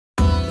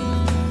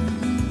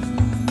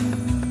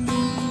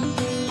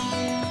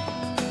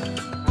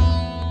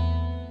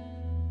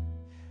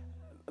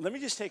Let me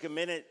just take a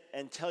minute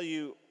and tell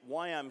you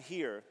why I'm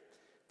here,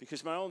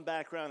 because my own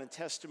background and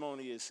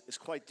testimony is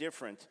quite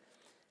different.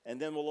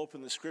 And then we'll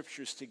open the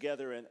scriptures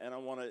together, and I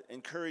want to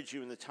encourage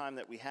you in the time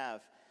that we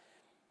have.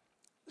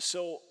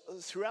 So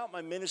throughout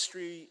my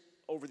ministry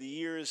over the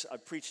years,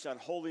 I've preached on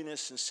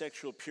holiness and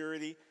sexual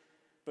purity.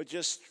 But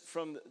just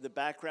from the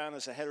background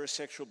as a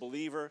heterosexual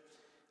believer,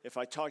 if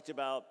I talked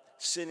about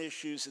sin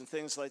issues and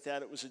things like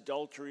that, it was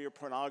adultery or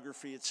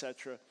pornography,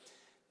 etc.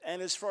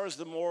 And as far as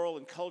the moral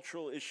and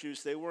cultural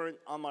issues, they weren't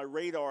on my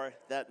radar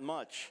that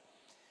much.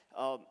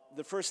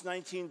 The first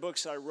 19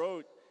 books I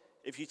wrote,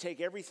 if you take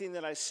everything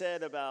that I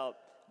said about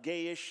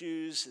gay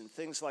issues and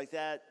things like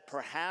that,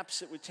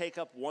 perhaps it would take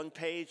up one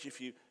page if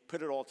you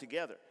put it all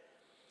together.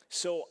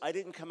 So I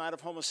didn't come out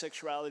of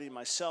homosexuality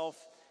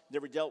myself,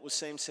 never dealt with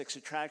same-sex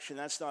attraction.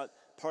 That's not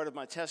part of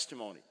my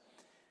testimony.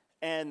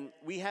 And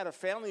we had a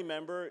family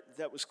member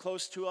that was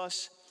close to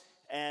us,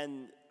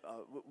 and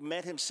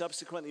met him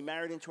subsequently,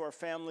 married into our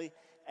family,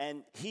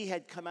 and he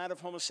had come out of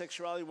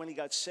homosexuality when he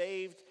got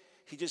saved.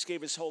 He just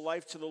gave his whole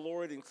life to the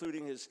Lord,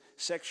 including his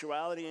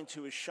sexuality, and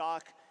to his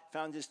shock,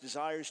 found his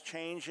desires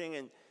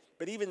changing.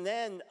 But even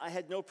then, I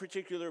had no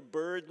particular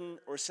burden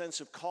or sense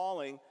of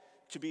calling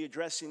to be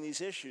addressing these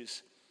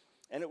issues.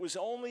 And it was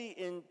only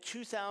in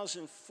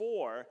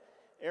 2004,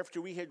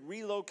 after we had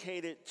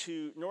relocated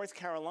to North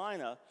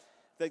Carolina,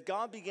 that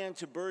God began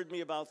to burden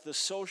me about the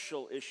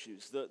social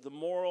issues, the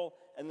moral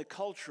and the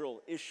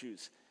cultural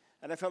issues.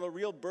 And I felt a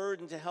real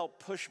burden to help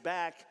push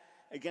back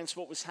against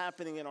what was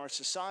happening in our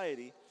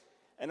society.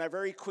 And I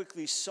very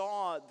quickly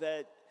saw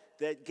that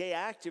gay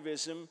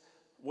activism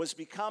was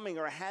becoming,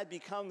 or had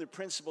become, the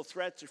principal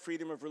threat to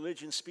freedom of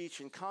religion, speech,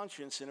 and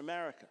conscience in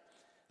America.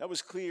 That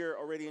was clear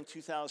already in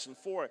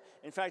 2004.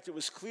 In fact, it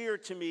was clear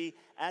to me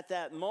at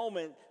that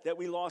moment that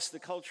we lost the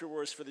culture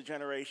wars for the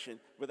generation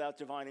without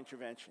divine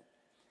intervention.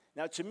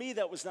 Now, to me,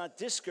 that was not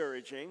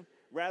discouraging.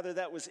 Rather,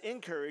 that was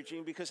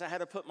encouraging, because I had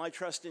to put my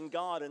trust in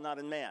God and not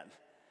in man.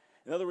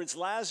 In other words,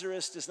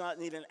 Lazarus does not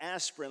need an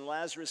aspirin.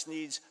 Lazarus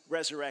needs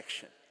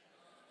resurrection.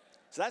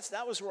 So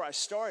that was where I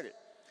started.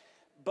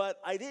 But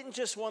I didn't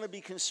just want to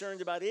be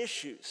concerned about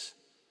issues.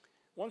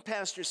 One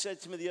pastor said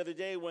to me the other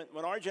day, when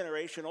our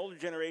generation, older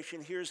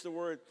generation, hears the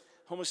word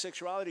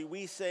homosexuality,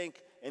 we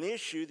think an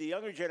issue. The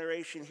younger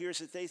generation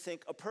hears it, they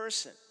think a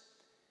person.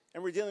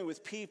 And we're dealing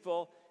with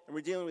people, and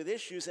we're dealing with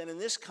issues, and in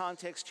this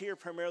context here,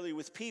 primarily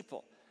with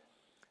people.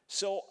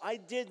 So I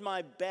did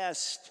my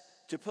best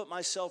to put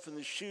myself in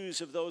the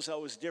shoes of those I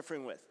was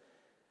differing with.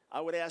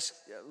 I would ask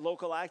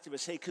local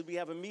activists, hey, could we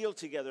have a meal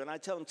together? And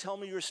I'd tell them, tell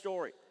me your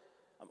story.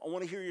 I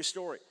want to hear your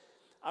story.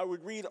 I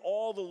would read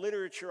all the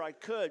literature I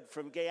could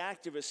from gay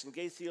activists and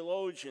gay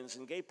theologians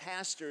and gay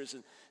pastors,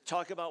 and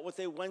talk about what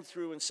they went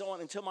through and so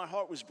on, until my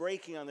heart was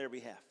breaking on their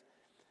behalf.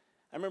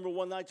 I remember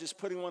one night just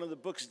putting one of the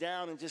books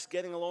down and just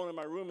getting alone in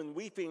my room and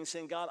weeping and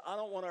saying, God, I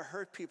don't want to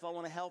hurt people, I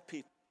want to help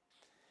people.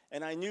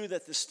 And I knew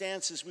that the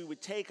stances we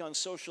would take on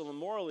social and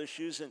moral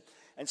issues,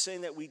 and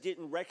saying that we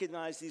didn't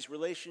recognize these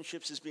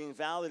relationships as being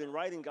valid and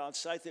right in God's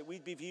sight, that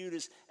we'd be viewed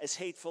as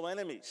hateful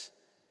enemies,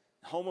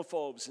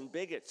 homophobes and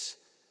bigots.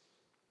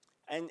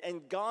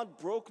 And God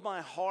broke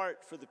my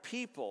heart for the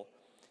people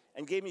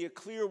and gave me a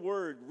clear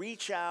word: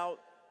 reach out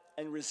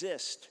and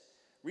resist.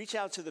 Reach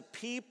out to the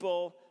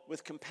people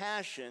with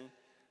compassion,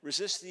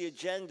 resist the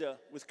agenda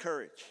with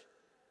courage.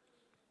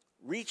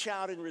 Reach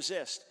out and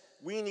resist.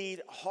 We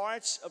need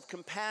hearts of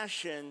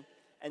compassion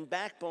and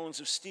backbones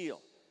of steel.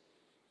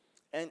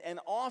 And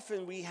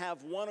often we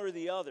have one or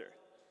the other.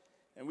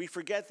 And we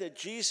forget that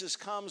Jesus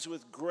comes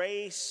with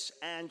grace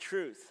and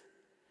truth.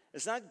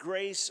 It's not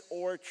grace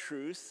or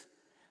truth.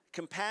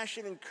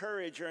 Compassion and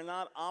courage are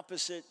not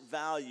opposite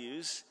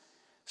values.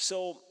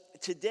 So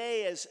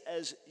today,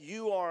 as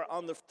you are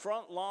on the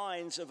front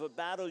lines of a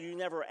battle you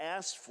never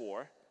asked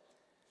for,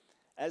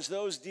 as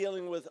those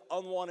dealing with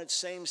unwanted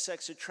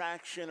same-sex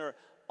attraction or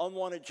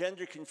unwanted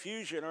gender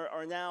confusion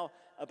are now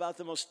about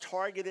the most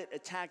targeted,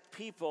 attacked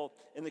people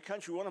in the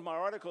country. One of my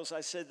articles,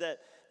 I said that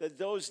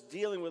those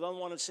dealing with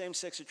unwanted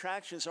same-sex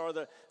attractions are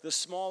the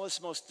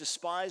smallest, most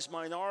despised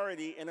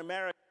minority in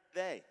America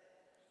today.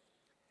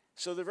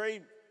 So the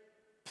very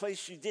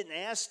place you didn't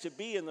ask to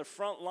be, in the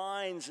front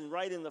lines and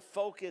right in the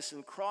focus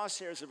and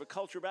crosshairs of a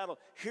culture battle,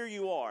 here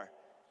you are.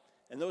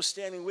 And those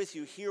standing with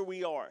you, here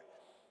we are.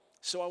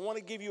 So I want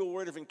to give you a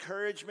word of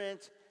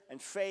encouragement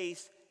and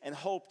faith and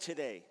hope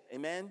today.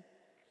 Amen?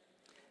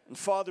 And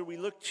Father, we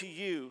look to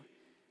you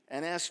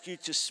and ask you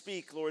to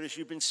speak, Lord, as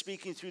you've been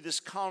speaking through this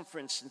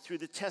conference and through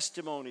the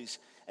testimonies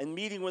and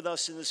meeting with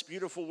us in this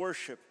beautiful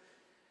worship.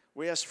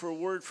 We ask for a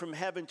word from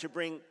heaven to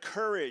bring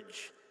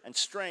courage and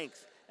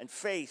strength and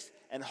faith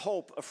and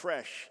hope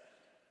afresh.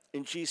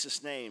 In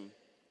Jesus' name,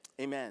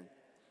 amen.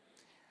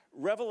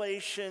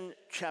 Revelation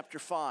chapter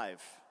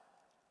 5.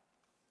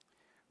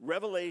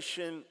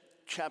 Revelation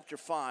chapter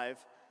 5,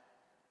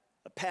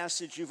 a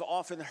passage you've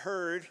often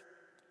heard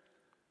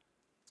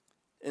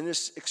in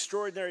this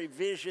extraordinary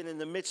vision in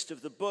the midst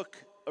of the book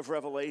of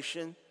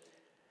Revelation.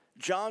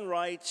 John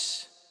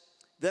writes,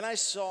 "Then I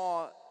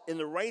saw in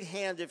the right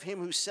hand of him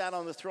who sat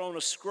on the throne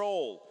a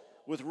scroll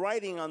with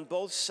writing on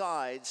both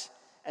sides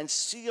and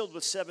sealed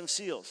with 7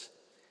 seals.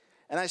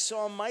 And I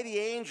saw a mighty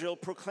angel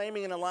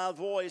proclaiming in a loud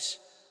voice,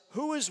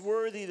 "Who is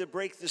worthy to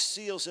break the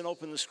seals and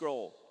open the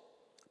scroll?"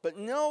 But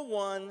no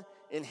one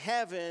in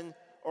heaven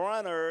or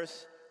on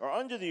earth or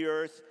under the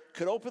earth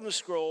could open the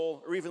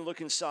scroll or even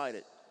look inside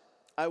it.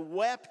 I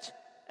wept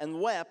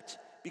and wept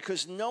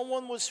because no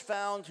one was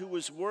found who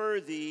was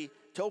worthy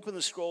to open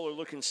the scroll or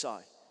look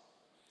inside.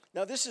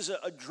 Now, this is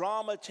a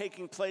drama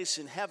taking place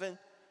in heaven,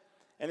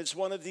 and it's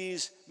one of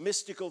these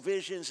mystical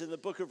visions in the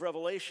book of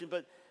Revelation,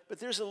 but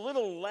there's a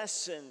little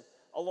lesson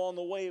along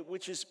the way,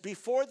 which is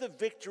before the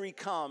victory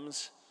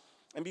comes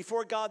and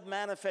before God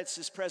manifests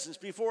his presence,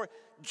 before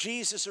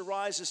Jesus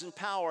arises in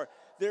power,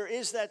 there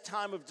is that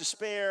time of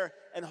despair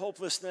and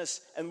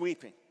hopelessness and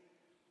weeping.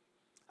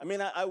 I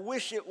mean, I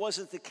wish it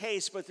wasn't the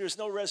case, but there's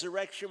no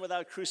resurrection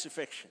without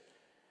crucifixion.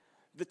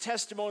 The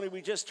testimony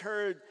we just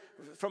heard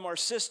from our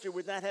sister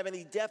would not have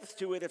any depth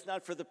to it if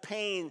not for the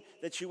pain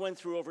that she went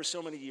through over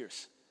so many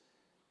years.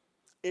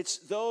 It's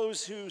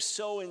those who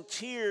sow in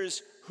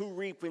tears who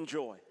reap in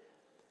joy.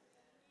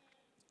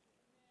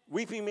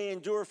 Weeping may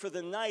endure for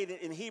the night.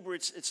 In Hebrew,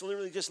 it's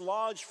literally just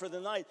lodged for the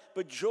night,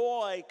 but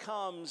joy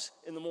comes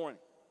in the morning.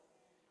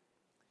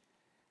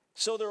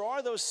 So there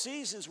are those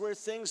seasons where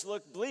things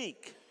look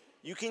bleak.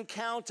 You can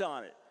count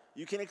on it.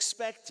 You can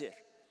expect it.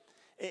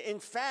 In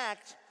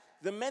fact,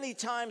 the many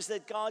times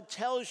that God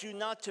tells you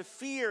not to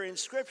fear in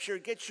Scripture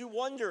gets you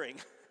wondering.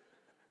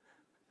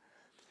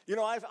 You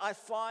know, I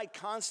fly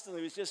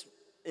constantly. It was just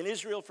in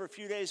Israel for a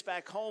few days,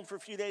 back home for a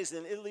few days,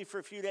 then Italy for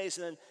a few days,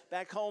 and then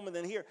back home, and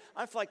then here.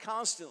 I fly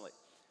constantly.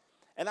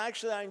 And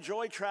actually, I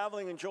enjoy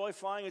traveling, enjoy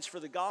flying. It's for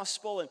the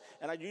gospel,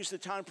 and I use the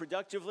time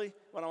productively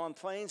when I'm on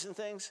planes and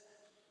things.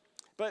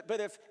 But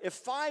if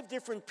 5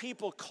 different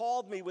people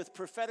called me with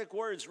prophetic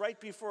words right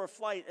before a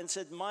flight and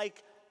said,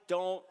 "Mike,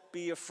 don't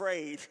be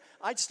afraid,"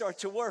 I'd start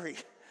to worry.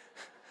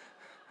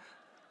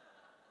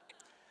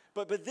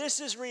 But this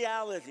is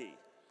reality.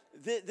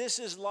 This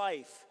is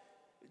life.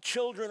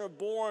 Children are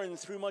born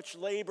through much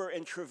labor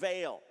and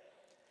travail.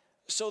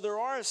 So there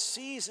are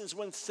seasons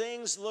when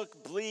things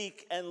look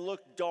bleak and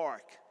look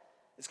dark.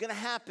 It's going to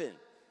happen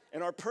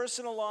in our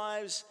personal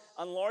lives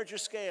on larger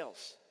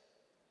scales.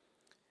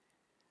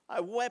 I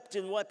wept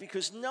and wept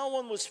because no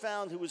one was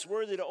found who was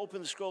worthy to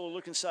open the scroll or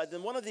look inside.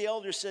 Then one of the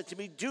elders said to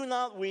me, "Do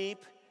not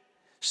weep.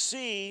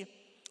 See,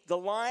 the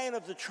Lion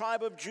of the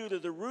tribe of Judah,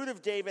 the Root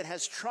of David,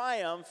 has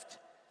triumphed.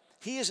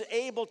 He is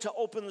able to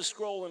open the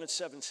scroll and its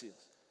 7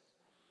 seals."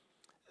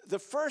 The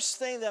first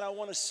thing that I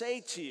want to say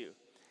to you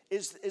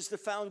is the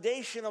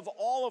foundation of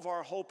all of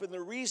our hope, and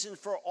the reason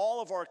for all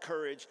of our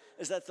courage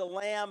is that the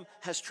Lamb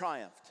has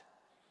triumphed.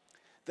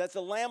 That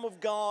the Lamb of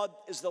God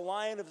is the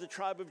Lion of the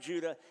tribe of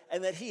Judah,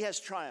 and that he has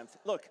triumphed.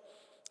 Look,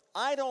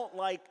 I don't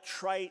like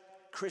trite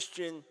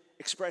Christian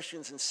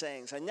expressions and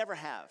sayings. I never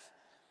have.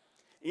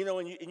 You know,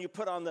 and you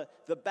put on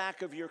the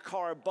back of your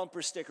car a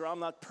bumper sticker, "I'm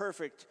not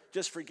perfect,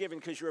 just forgiven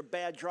because you're a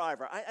bad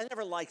driver." I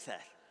never like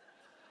that.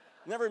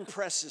 It never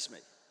impresses me.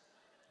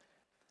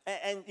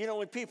 And you know,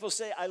 when people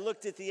say, "I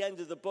looked at the end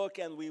of the book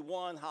and we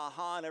won,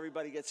 ha-ha," and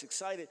everybody gets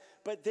excited,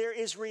 but there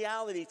is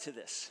reality to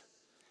this.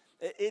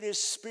 It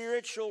is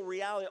spiritual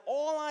reality.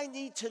 All I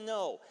need to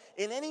know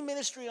in any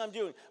ministry I'm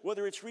doing,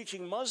 whether it's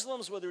reaching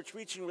Muslims, whether it's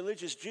reaching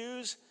religious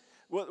Jews,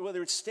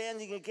 whether it's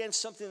standing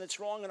against something that's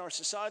wrong in our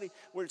society,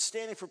 whether it's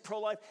standing for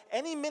pro-life,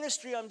 any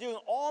ministry I'm doing,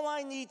 all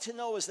I need to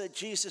know is that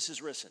Jesus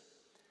is risen.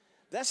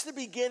 That's the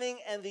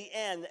beginning and the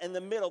end and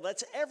the middle.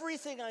 That's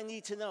everything I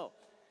need to know.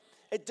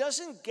 It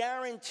doesn't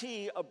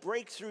guarantee a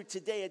breakthrough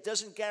today. It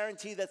doesn't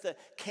guarantee that the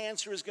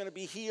cancer is going to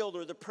be healed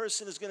or the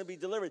person is going to be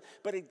delivered,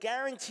 but it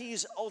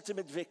guarantees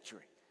ultimate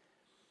victory.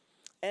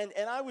 And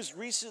I was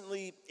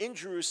recently in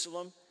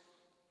Jerusalem,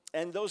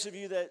 and those of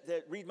you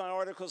that read my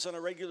articles on a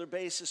regular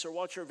basis or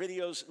watch our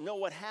videos know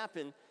what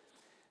happened.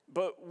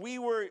 But we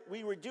were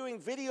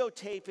doing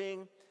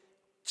videotaping,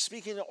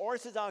 speaking to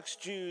Orthodox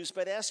Jews,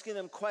 but asking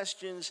them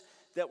questions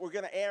that were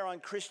going to air on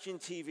Christian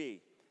TV.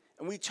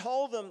 And we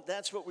told them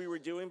that's what we were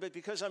doing, but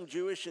because I'm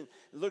Jewish and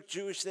look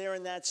Jewish there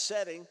in that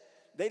setting,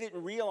 they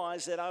didn't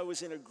realize that I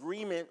was in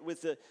agreement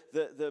with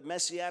the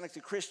Messianic, the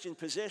Christian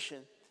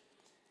position.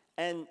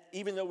 And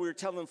even though we were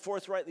telling them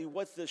forthrightly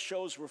what the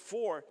shows were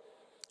for,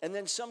 and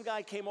then some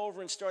guy came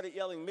over and started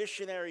yelling,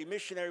 "Missionary,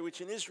 missionary,"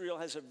 which in Israel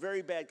has a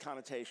very bad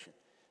connotation.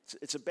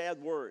 It's a bad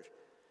word.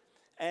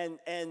 And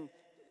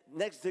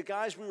next, the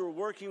guys we were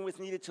working with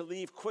needed to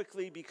leave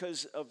quickly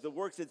because of the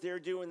work that they're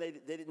doing. They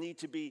didn't need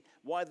to be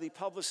widely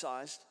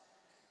publicized.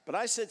 But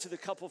I said to the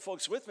couple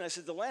folks with me, I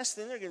said, the last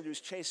thing they're going to do is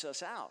chase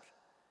us out.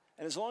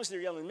 And as long as they're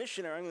yelling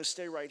 "missionary," I'm going to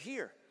stay right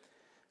here.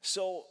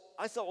 So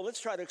I thought, well, let's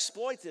try to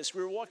exploit this.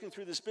 We were walking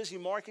through this busy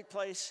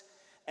marketplace,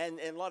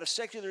 and a lot of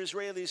secular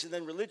Israelis and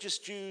then religious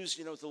Jews,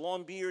 you know, with the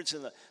long beards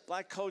and the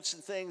black coats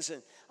and things.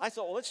 And I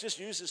thought, well, let's just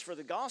use this for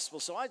the gospel.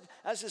 So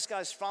as this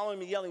guy's following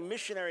me, yelling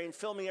 "missionary" and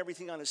filming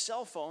everything on his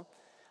cell phone,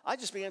 I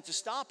just began to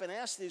stop and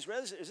ask the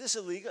Israelis, "Is this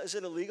illegal? Is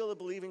it illegal to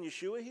believe in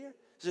Yeshua here?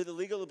 Is it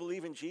illegal to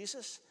believe in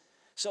Jesus?"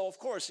 So, of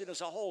course,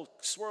 there's a whole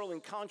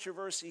swirling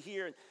controversy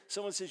here. And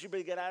someone says, you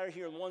better get out of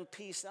here in one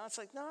piece. Now it's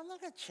like, no, they're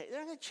not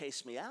going to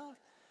chase me out.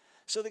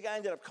 So the guy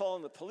ended up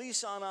calling the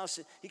police on us.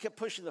 He kept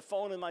pushing the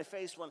phone in my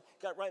face. When it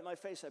got right in my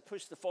face, I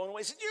pushed the phone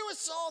away. He said, you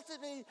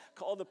assaulted me.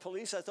 Called the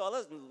police. I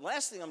thought, the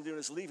last thing I'm doing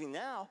is leaving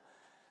now.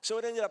 So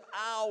it ended up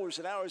hours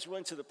and hours. We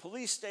went to the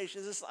police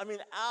station.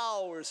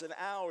 Hours and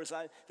hours.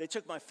 They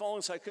took my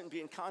phone so I couldn't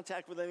be in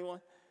contact with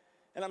anyone.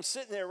 And I'm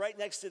sitting there right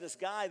next to this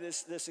guy,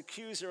 this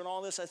accuser and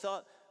all this. I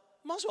thought,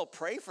 might as well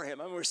pray for him.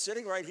 I mean, we're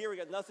sitting right here. We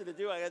got nothing to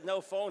do. I got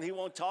no phone. He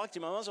won't talk to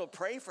me. I might as well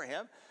pray for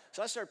him.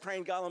 So I started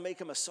praying, God will make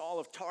him a Saul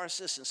of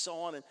Tarsus and so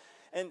on.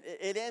 And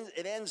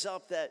it ends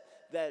up that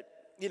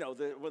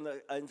when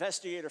the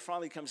investigator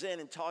finally comes in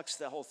and talks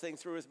the whole thing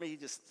through with me, he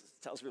just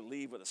tells me to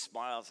leave with a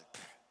smile. I was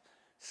like,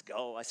 let's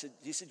go.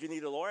 He said, you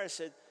need a lawyer? I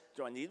said,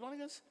 do I need one? He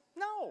goes,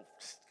 no,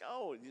 just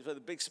go. He's with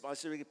a big smile. I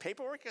said, we get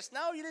paperwork? He goes,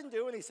 no, you didn't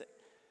do anything.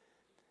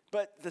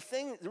 But the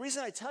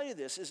reason I tell you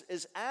this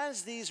is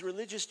as these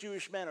religious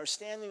Jewish men are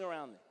standing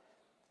around me,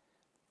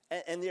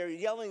 and they're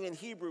yelling in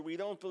Hebrew, we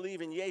don't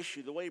believe in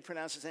Yeshu, the way he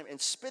pronounces his name,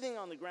 and spitting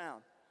on the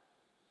ground,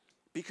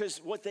 because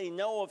what they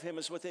know of him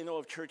is what they know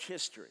of church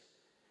history.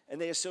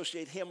 And they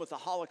associate him with the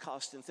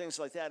Holocaust and things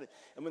like that.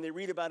 And when they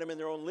read about him in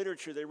their own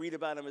literature, they read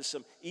about him as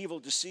some evil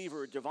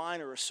deceiver, a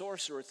diviner, or a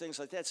sorcerer, or things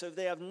like that. So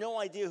they have no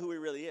idea who he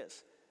really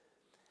is.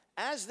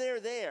 As they're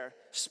there,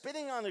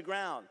 spitting on the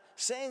ground,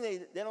 saying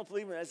they don't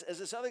believe in it, as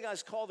this other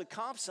guy's called the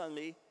cops on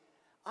me,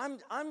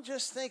 I'm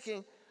just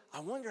thinking, I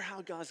wonder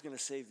how God's going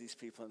to save these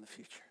people in the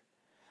future.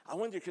 I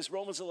wonder, because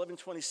Romans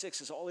 11:26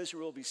 says all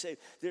Israel will be saved.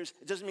 It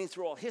doesn't mean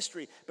through all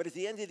history, but at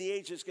the end of the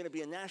age, there's going to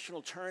be a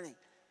national turning.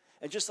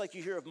 And just like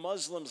you hear of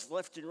Muslims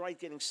left and right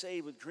getting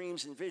saved with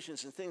dreams and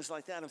visions and things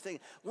like that, I'm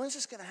thinking, when's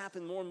this going to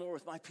happen more and more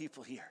with my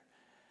people here?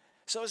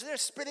 So as they're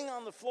spitting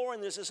on the floor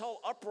and there's this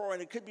whole uproar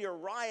and it could be a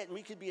riot and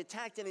we could be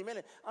attacked any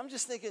minute, I'm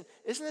just thinking,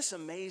 isn't this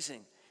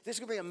amazing? There's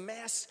going to be a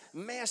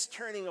mass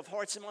turning of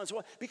hearts and minds.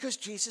 Why? Because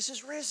Jesus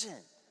is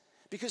risen.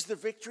 Because the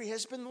victory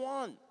has been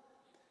won.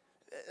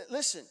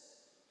 Listen,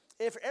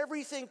 if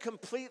everything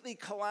completely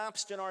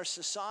collapsed in our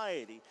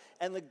society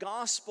and the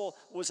gospel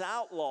was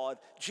outlawed,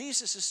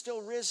 Jesus is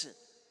still risen.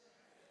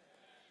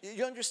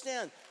 You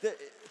understand? There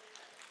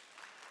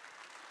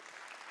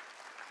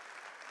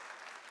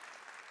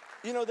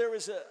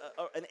was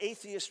an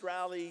atheist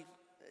rally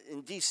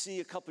in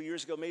D.C. a couple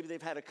years ago. Maybe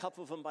they've had a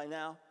couple of them by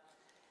now.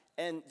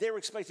 And they were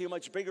expecting a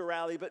much bigger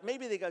rally, but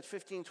maybe they got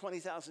 15,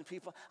 20,000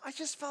 people. I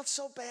just felt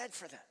so bad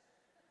for them.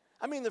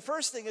 I mean, the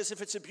first thing is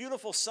if it's a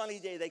beautiful sunny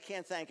day, they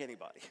can't thank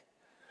anybody.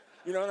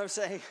 You know what I'm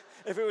saying?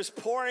 If it was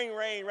pouring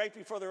rain right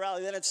before the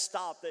rally, then it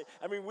stopped.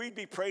 We'd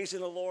be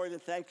praising the Lord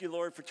and thank you,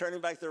 Lord, for turning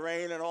back the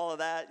rain and all of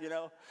that,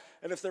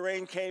 And if the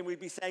rain came,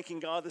 we'd be thanking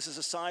God. This is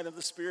a sign of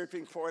the Spirit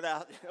being poured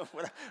out.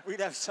 We'd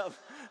have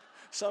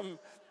some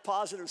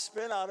positive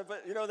spin on it,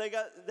 but,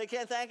 they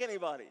can't thank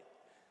anybody.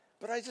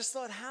 But I just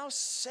thought, how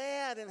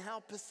sad and how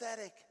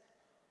pathetic.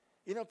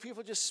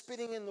 People just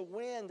spitting in the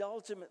wind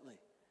ultimately.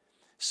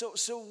 So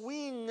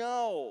we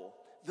know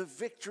the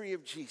victory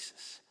of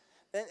Jesus.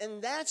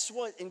 And that's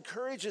what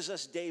encourages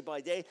us day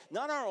by day,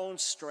 not our own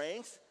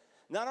strength,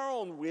 not our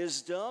own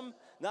wisdom,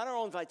 not our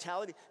own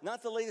vitality,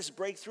 not the latest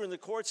breakthrough in the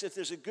courts. If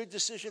there's a good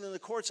decision in the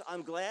courts,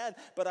 I'm glad,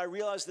 but I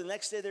realize the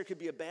next day there could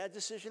be a bad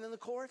decision in the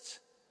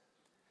courts.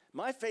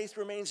 My faith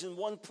remains in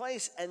one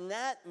place, and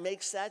that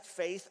makes that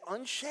faith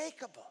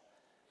unshakable.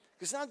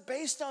 It's not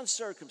based on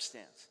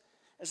circumstance.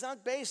 It's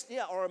not based,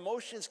 our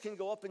emotions can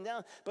go up and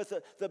down, but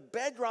the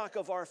bedrock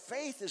of our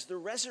faith is the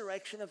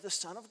resurrection of the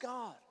Son of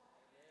God.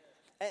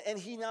 And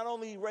he not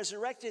only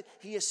resurrected,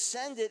 he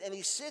ascended, and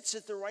he sits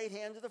at the right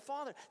hand of the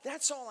Father.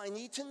 That's all I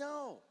need to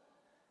know.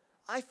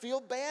 I feel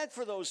bad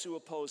for those who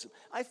oppose him.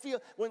 I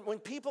feel, when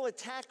people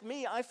attack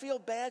me, I feel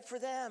bad for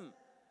them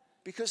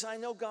because I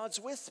know God's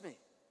with me.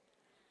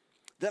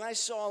 Then I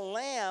saw a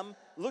lamb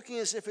looking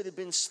as if it had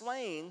been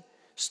slain,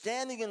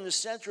 standing in the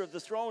center of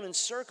the throne,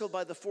 encircled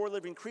by the 4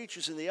 living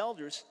creatures and the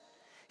elders.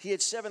 He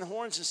had 7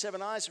 horns and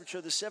 7 eyes, which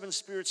are the 7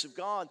 spirits of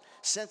God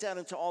sent out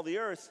into all the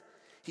earth.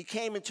 He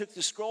came and took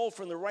the scroll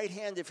from the right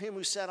hand of him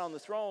who sat on the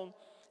throne.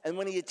 And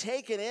when he had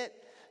taken it,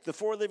 the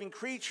 4 living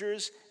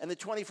creatures and the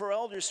 24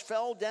 elders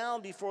fell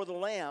down before the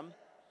Lamb.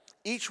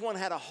 Each one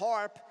had a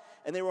harp,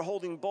 and they were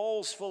holding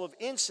bowls full of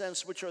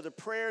incense, which are the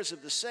prayers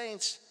of the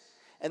saints.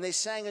 And they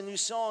sang a new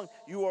song,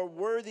 "You are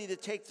worthy to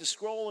take the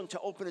scroll and to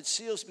open its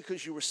seals,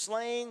 because you were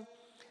slain,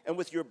 and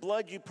with your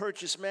blood you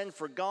purchased men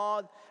for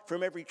God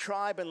from every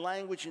tribe and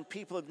language and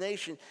people of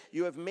nation.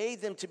 You have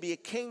made them to be a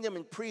kingdom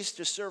and priests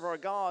to serve our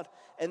God,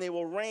 and they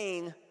will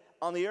reign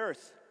on the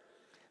earth."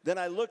 Then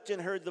I looked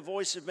and heard the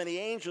voice of many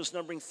angels,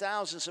 numbering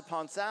thousands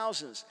upon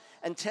thousands,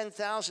 and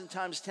 10,000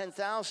 times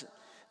 10,000.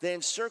 They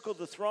encircled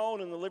the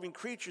throne and the living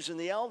creatures and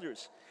the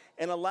elders.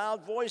 In a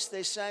loud voice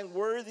they sang,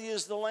 "Worthy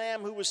is the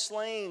Lamb who was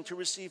slain to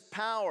receive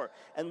power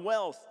and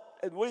wealth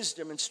and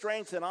wisdom and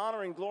strength and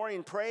honor and glory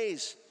and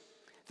praise."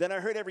 Then I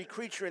heard every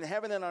creature in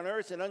heaven and on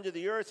earth and under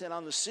the earth and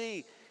on the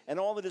sea and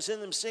all that is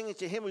in them, singing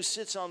to him who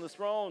sits on the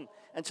throne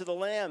and to the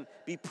Lamb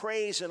be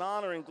praise and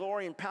honor and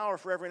glory and power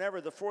forever and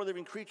ever. The four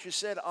living creatures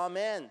said,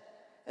 Amen.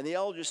 And the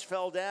elders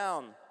fell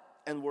down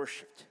and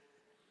worshiped.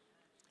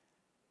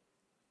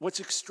 What's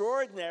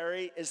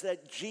extraordinary is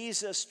that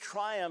Jesus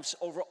triumphs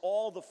over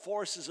all the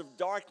forces of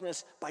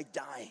darkness by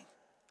dying.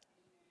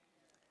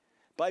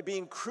 By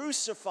being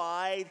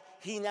crucified,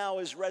 he now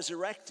is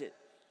resurrected.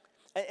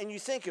 And you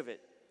think of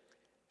it,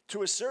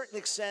 to a certain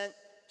extent,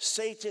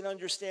 Satan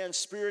understands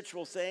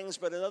spiritual things,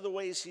 but in other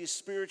ways he is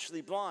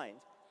spiritually blind.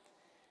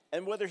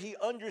 And whether he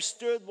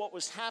understood what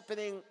was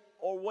happening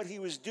or what he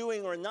was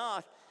doing or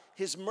not,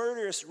 his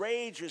murderous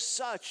rage is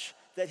such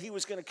that he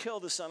was going to kill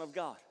the Son of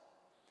God.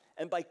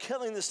 And by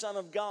killing the Son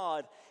of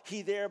God,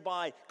 he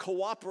thereby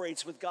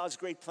cooperates with God's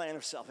great plan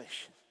of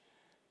salvation.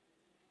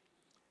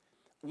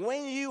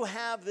 When you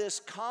have this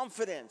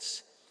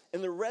confidence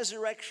in the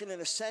resurrection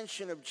and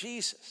ascension of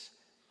Jesus,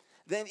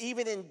 then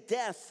even in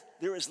death,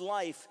 there is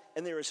life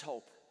and there is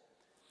hope.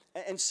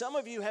 And some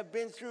of you have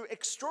been through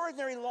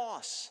extraordinary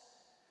loss,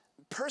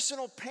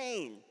 personal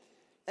pain.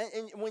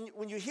 And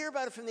when you hear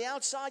about it from the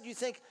outside, you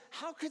think,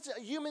 how could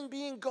a human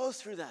being go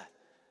through that?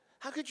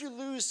 How could you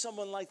lose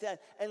someone like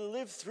that and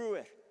live through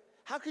it?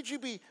 How could you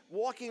be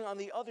walking on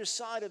the other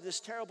side of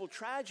this terrible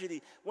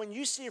tragedy? When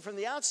you see it from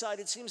the outside,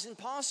 it seems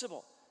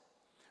impossible.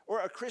 Or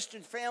a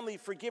Christian family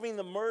forgiving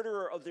the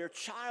murderer of their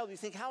child. You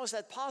think, how is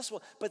that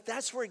possible? But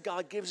that's where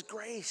God gives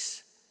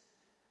grace.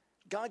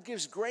 God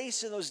gives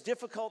grace in those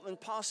difficult and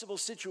impossible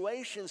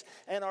situations,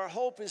 and our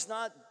hope is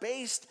not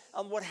based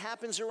on what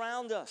happens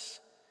around us.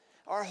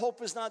 Our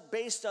hope is not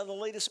based on the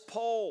latest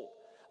poll.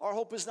 Our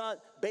hope is not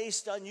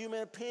based on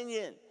human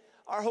opinion.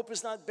 Our hope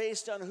is not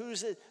based on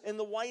who's in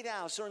the White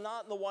House or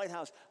not in the White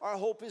House. Our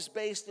hope is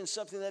based in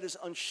something that is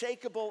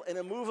unshakable and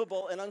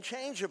immovable and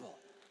unchangeable.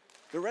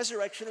 The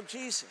resurrection of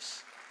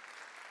Jesus.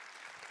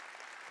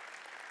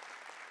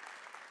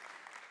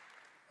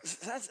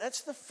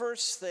 That's the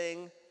first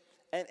thing.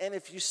 And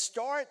if you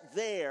start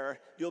there,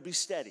 you'll be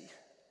steady.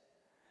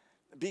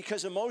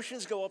 Because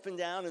emotions go up and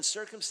down and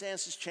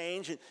circumstances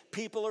change and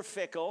people are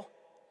fickle.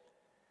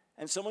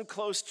 And someone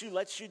close to you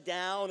lets you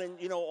down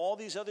and, all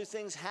these other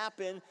things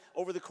happen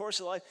over the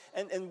course of life.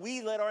 And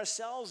we let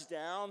ourselves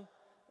down,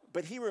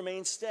 but he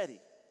remains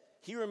steady.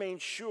 He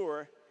remains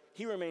sure.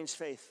 He remains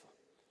faithful.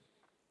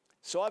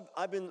 So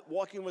I've been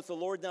walking with the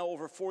Lord now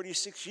over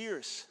 46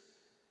 years.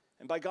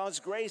 And by God's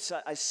grace,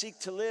 I seek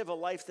to live a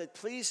life that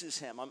pleases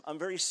him. I'm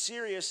very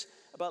serious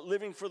about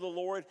living for the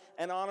Lord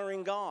and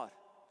honoring God.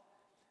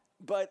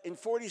 But in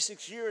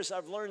 46 years,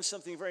 I've learned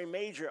something very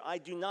major. I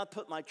do not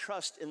put my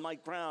trust in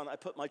Mike Brown. I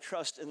put my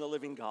trust in the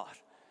living God.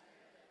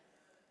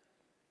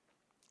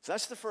 So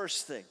that's the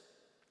first thing.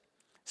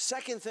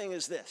 Second thing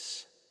is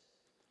this.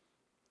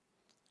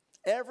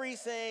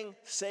 Everything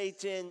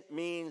Satan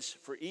means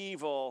for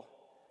evil,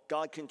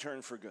 God can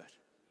turn for good.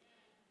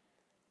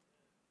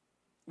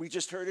 We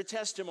just heard a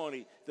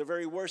testimony. The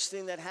very worst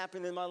thing that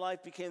happened in my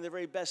life became the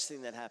very best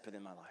thing that happened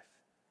in my life.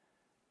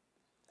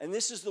 And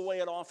this is the way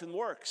it often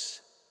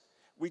works.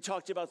 We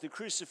talked about the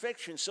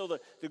crucifixion. So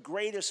the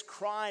greatest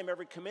crime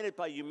ever committed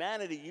by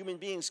humanity, human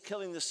beings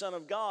killing the Son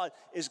of God,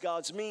 is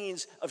God's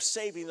means of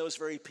saving those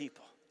very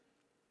people.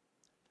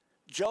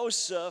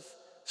 Joseph,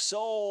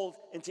 sold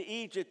into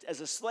Egypt as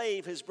a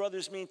slave, his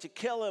brothers mean to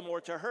kill him or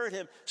to hurt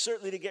him,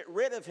 certainly to get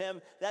rid of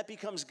him. That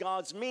becomes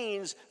God's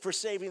means for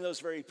saving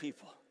those very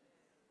people.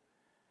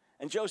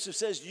 And Joseph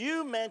says,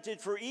 you meant it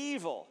for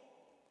evil,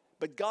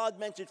 but God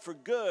meant it for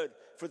good,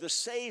 for the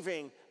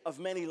saving of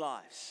many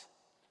lives.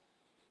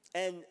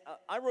 And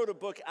I wrote a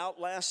book,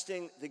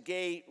 Outlasting the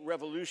Gay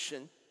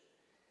Revolution,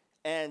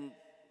 and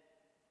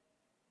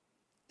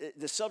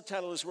the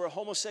subtitle is Where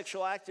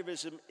Homosexual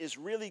Activism is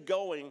Really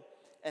Going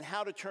and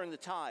How to Turn the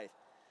Tide.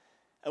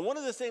 And one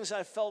of the things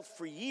I've felt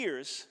for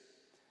years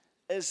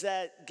is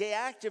that gay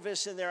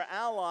activists and their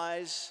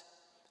allies,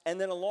 and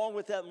then along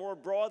with that more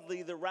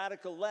broadly, the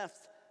radical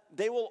left,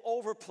 they will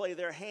overplay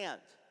their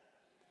hand.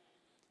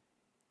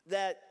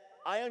 That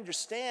I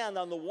understand,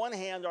 on the one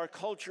hand, our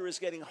culture is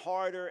getting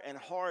harder and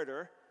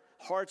harder.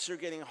 Hearts are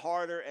getting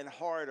harder and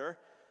harder.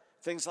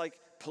 Things like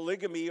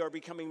polygamy are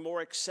becoming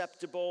more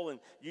acceptable, and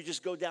you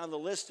just go down the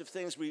list of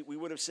things we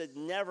would have said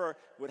never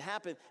would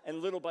happen, and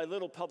little by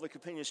little public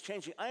opinion is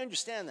changing. I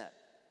understand that.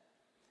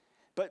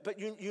 But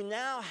you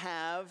now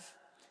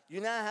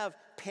have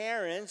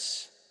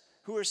parents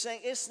who are saying,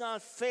 it's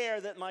not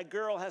fair that my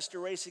girl has to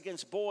race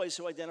against boys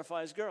who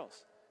identify as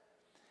girls.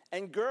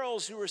 And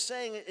girls who are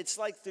saying it's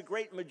like the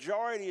great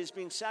majority is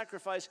being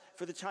sacrificed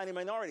for the tiny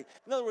minority.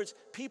 In other words,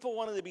 people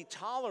wanted to be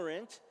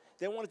tolerant.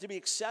 They wanted to be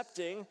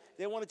accepting.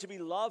 They wanted to be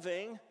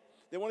loving.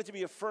 They wanted to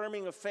be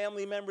affirming of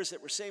family members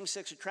that were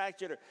same-sex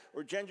attracted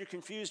or gender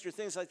confused or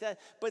things like that.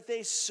 But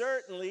they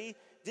certainly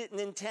didn't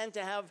intend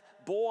to have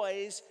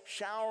boys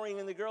showering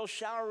in the girls'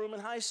 shower room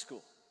in high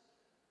school.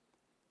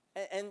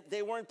 And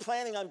they weren't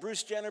planning on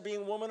Bruce Jenner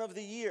being Woman of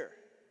the Year.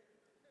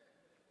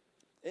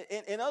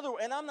 And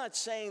I'm not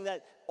saying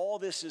that all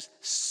this is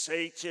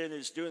Satan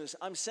is doing this.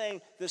 I'm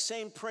saying the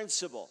same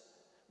principle.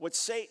 what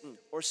Satan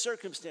or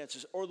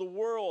circumstances or the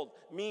world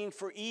mean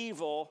for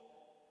evil,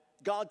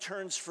 God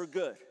turns for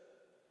good.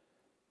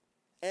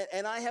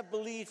 And I have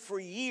believed for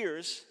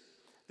years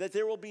that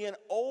there will be an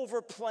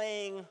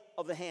overplaying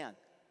of the hand,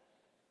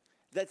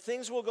 that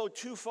things will go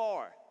too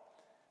far.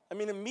 I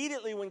mean,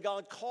 immediately when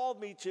God called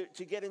me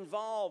to get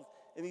involved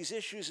in these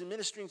issues and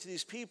ministering to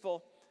these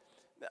people,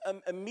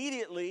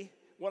 immediately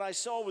what I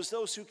saw was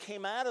those who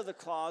came out of the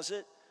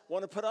closet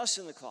want to put us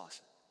in the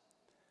closet.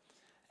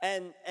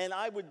 And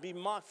I would be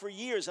mocked for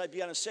years. I'd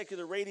be on a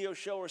secular radio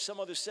show or some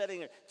other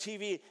setting or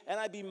TV, and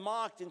I'd be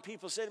mocked, and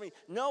people say to me,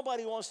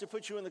 nobody wants to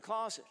put you in the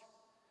closet.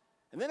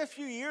 And then a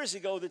few years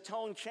ago, the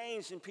tone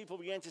changed, and people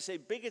began to say,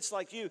 bigots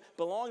like you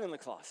belong in the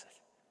closet.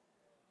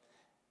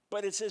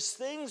 But it's as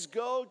things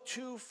go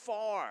too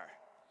far.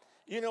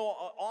 You know,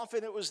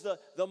 often it was the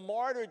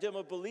martyrdom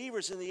of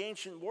believers in the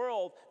ancient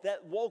world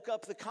that woke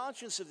up the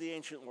conscience of the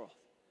ancient world.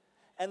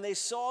 And they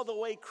saw the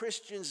way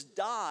Christians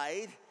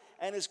died,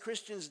 and as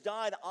Christians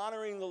died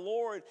honoring the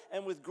Lord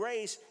and with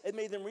grace, it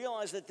made them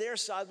realize that their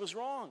side was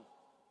wrong.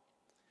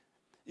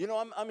 You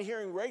know, I'm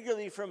hearing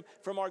regularly from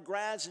our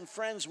grads and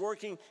friends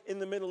working in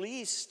the Middle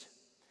East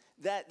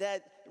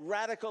that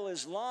radical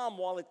Islam,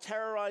 while it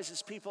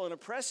terrorizes people and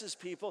oppresses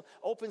people,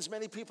 opens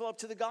many people up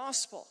to the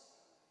gospel.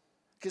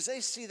 Because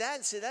they see that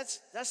and say,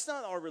 that's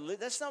not our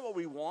religion, that's not what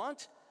we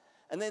want.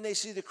 And then they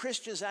see the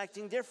Christians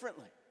acting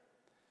differently.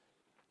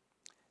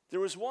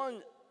 There was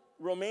one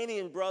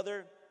Romanian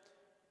brother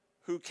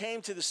who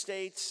came to the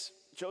States,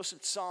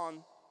 Joseph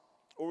Tson,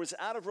 or was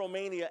out of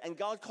Romania, and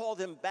God called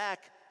him back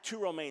to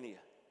Romania.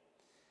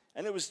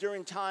 And it was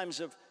during times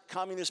of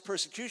communist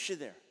persecution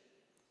there.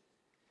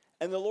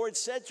 And the Lord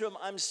said to him,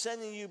 I'm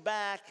sending you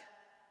back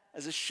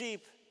as a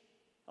sheep,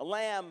 a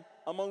lamb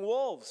among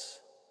wolves.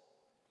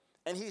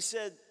 And he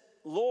said,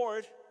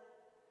 Lord,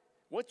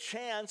 what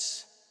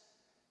chance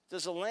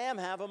does a lamb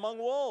have among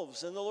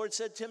wolves? And the Lord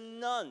said to him,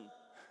 none.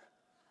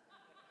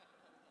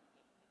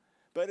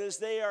 But as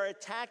they are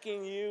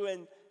attacking you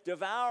and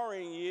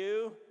devouring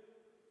you,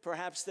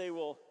 perhaps they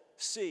will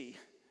see.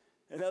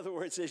 In other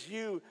words, as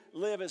you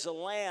live as a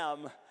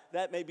lamb,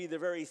 that may be the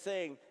very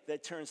thing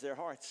that turns their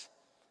hearts.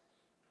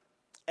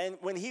 And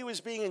when he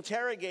was being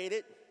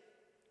interrogated,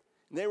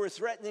 and they were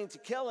threatening to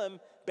kill him,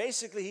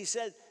 basically he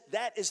said,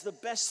 that is the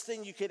best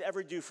thing you could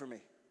ever do for me.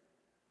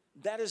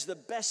 That is the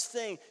best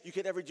thing you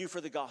could ever do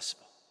for the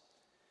gospel.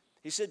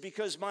 He said,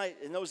 because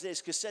in those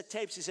days, cassette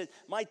tapes, he said,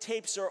 my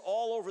tapes are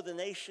all over the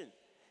nation.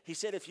 He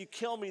said, if you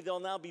kill me, they'll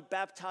now be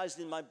baptized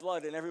in my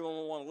blood, and everyone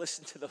will want to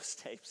listen to those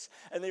tapes.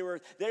 And they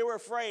were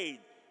afraid.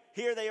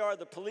 Here they are,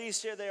 the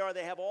police, here they are.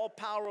 They have all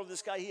power over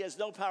this guy. He has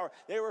no power.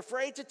 They were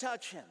afraid to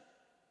touch him.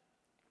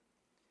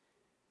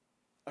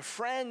 A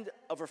friend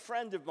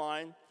of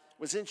mine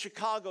was in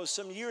Chicago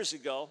some years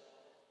ago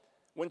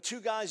when two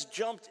guys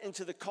jumped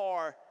into the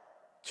car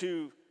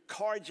to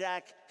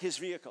carjack his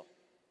vehicle.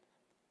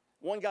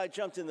 One guy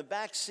jumped in the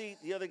back seat,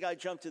 the other guy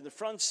jumped in the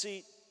front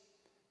seat,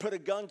 put a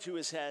gun to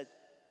his head,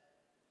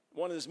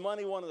 wanted his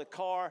money, wanted the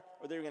car,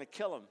 or they were going to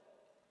kill him.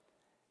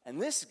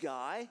 And this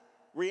guy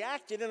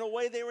reacted in a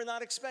way they were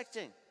not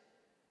expecting.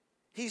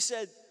 He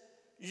said,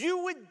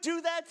 you would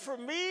do that for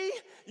me?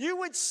 You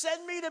would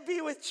send me to be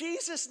with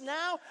Jesus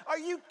now? Are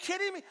you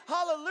kidding me?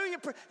 Hallelujah.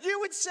 You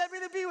would send me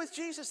to be with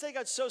Jesus? They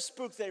got so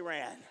spooked they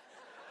ran.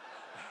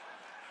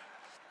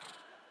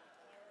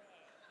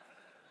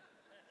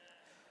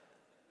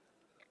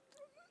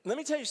 Let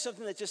me tell you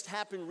something that just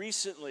happened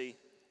recently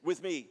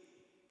with me.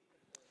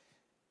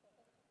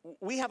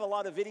 We have a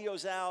lot of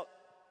videos out,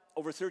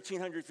 over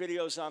 1,300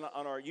 videos on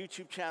our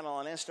YouTube channel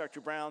on Ask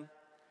Dr. Brown.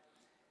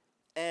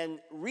 And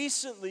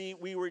recently,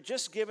 we were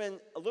just given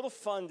a little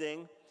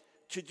funding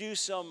to do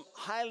some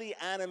highly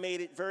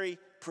animated, very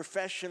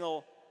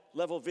professional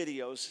level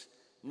videos.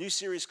 New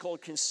series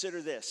called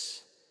Consider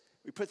This.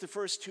 We put the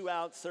first two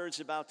out, third's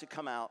about to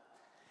come out.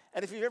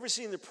 And if you've ever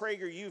seen the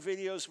PragerU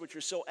videos, which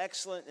are so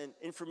excellent and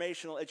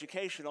informational,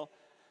 educational,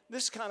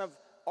 this is kind of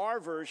our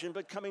version,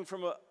 but coming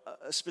from a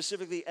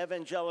specifically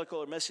evangelical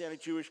or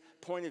Messianic Jewish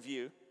point of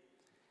view.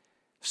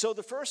 So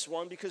the first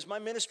one, because my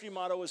ministry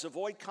motto is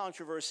avoid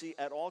controversy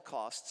at all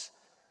costs.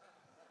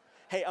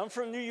 Hey, I'm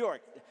from New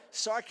York.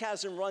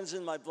 Sarcasm runs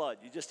in my blood.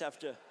 You just have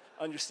to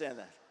understand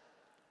that.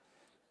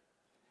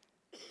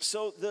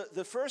 So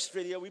the first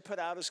video we put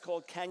out is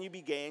called Can You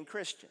Be Gay and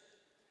Christian?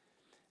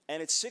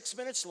 And it's 6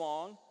 minutes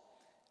long,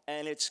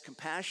 and it's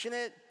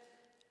compassionate,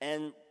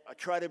 and I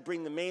try to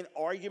bring the main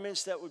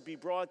arguments that would be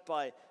brought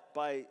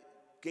by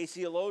gay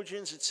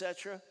theologians,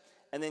 etc.,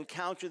 and then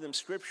counter them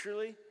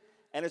scripturally.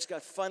 And it's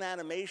got fun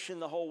animation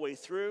the whole way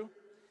through.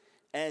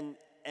 And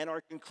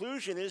our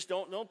conclusion is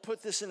don't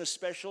put this in a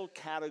special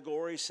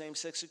category,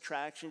 same-sex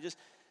attraction. Just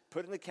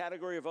put it in the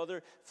category of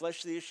other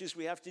fleshly issues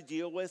we have to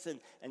deal with.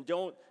 And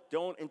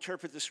don't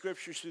interpret the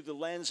scriptures through the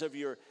lens of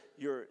your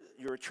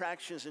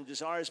attractions and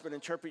desires, but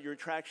interpret your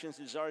attractions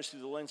and desires through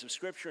the lens of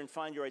Scripture and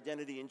find your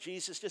identity in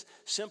Jesus. Just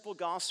simple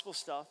gospel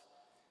stuff.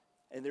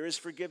 And there is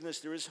forgiveness.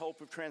 There is hope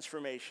of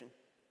transformation.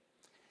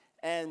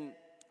 And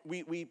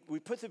we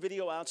put the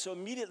video out, so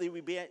immediately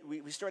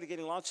we started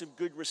getting lots of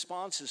good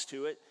responses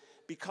to it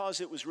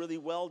because it was really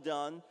well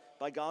done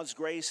by God's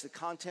grace. The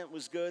content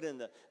was good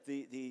and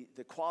the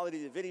quality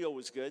of the video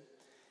was good.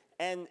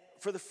 And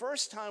for the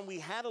first time, we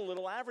had a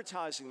little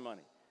advertising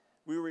money.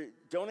 We were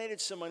donated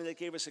some money that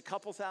gave us a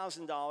couple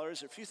 $1,000 or a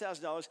few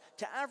 $1,000s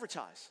to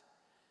advertise.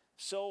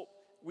 So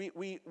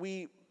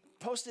we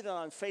posted it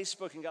on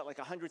Facebook and got like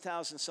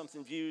 100,000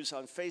 something views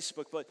on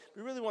Facebook, but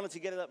we really wanted to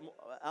get it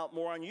out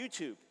more on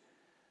YouTube.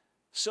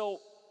 So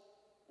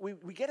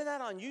we get it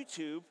out on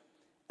YouTube,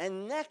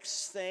 and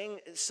next thing,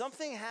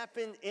 something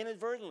happened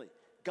inadvertently.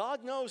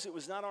 God knows it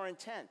was not our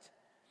intent.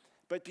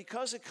 But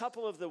because a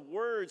couple of the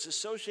words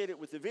associated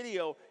with the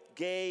video,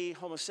 gay,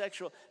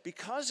 homosexual,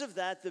 because of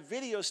that, the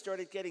video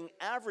started getting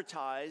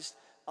advertised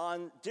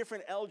on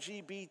different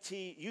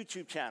LGBT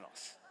YouTube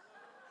channels.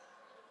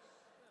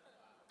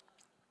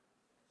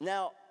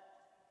 Now,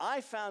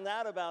 I found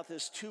out about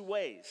this two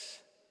ways.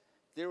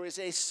 There was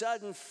a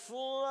sudden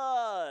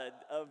flood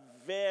of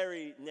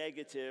very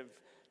negative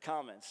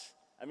comments.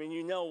 I mean,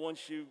 you know,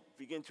 once you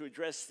begin to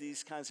address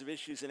these kinds of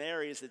issues and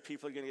areas that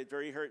people are going to get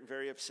very hurt and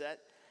very upset.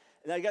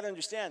 And I got to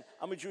understand,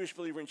 I'm a Jewish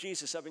believer in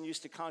Jesus. I've been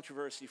used to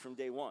controversy from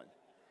day one.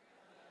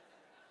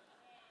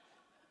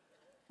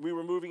 We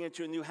were moving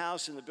into a new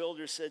house, and the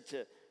builder said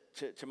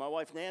to my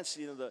wife,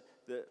 Nancy, you know,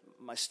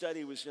 my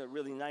study was a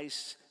really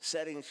nice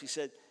setting,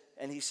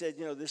 and he said,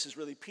 you know, this is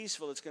really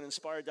peaceful. It's going to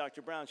inspire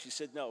Dr. Brown. She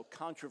said, no,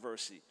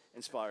 controversy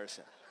inspires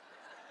him.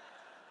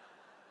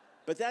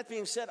 But that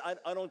being said,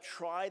 I don't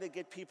try to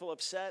get people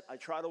upset. I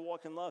try to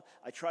walk in love.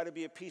 I try to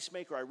be a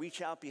peacemaker. I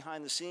reach out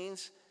behind the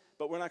scenes.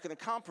 But we're not going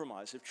to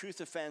compromise. If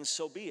truth offends,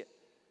 so be it.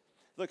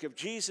 Look, if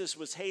Jesus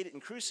was hated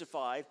and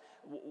crucified,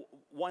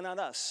 why not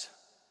us?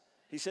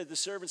 He said the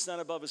servant's not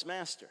above his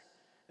master.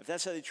 If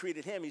that's how they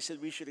treated him, he said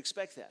we should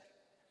expect that.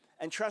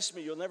 And trust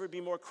me, you'll never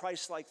be more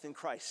Christ-like than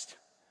Christ.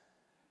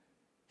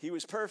 He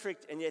was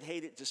perfect and yet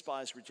hated,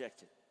 despised,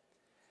 rejected.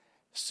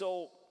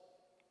 So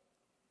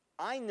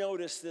I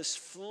noticed this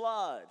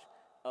flood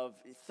of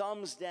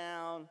thumbs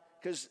down,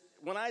 because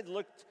when I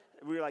looked,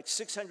 we were like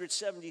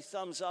 670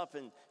 thumbs up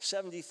and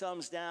 70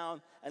 thumbs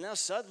down. And now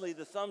suddenly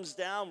the thumbs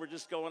down were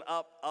just going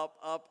up, up,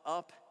 up,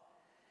 up.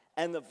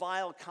 And the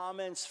vile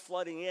comments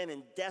flooding in,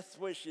 and death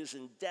wishes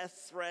and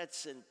death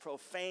threats and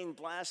profane,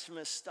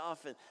 blasphemous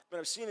stuff. But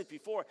I've seen it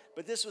before.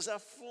 But this was a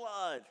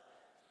flood.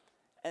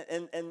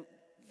 And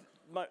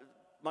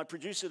my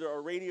producer to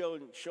our radio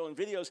and showing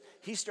videos,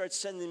 he starts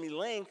sending me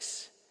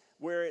links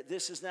where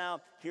this is now,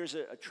 here's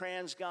a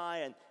trans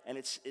guy, and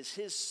it's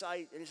his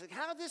site, and he's like,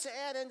 how did this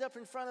ad end up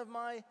in front of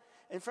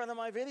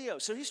my video?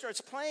 So he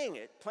starts playing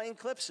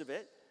clips of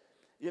it,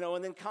 you know,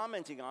 and then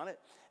commenting on it.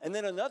 And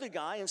then another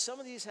guy, and some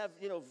of these have,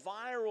 you know,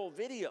 viral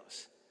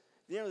videos.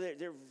 You know,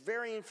 they're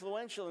very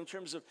influential in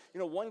terms of, you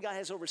know, one guy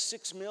has over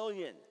 6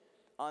 million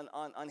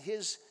on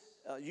his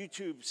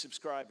YouTube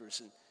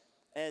subscribers.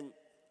 And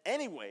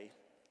anyway,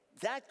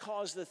 that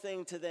caused the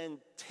thing to then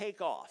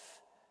take off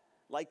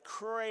like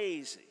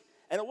crazy.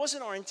 And it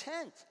wasn't our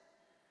intent.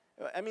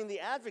 I mean, The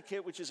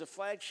Advocate, which is a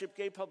flagship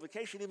gay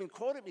publication, even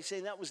quoted me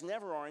saying that was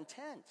never our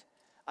intent.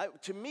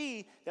 To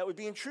me, that would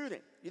be intruding.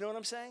 You know what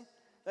I'm saying?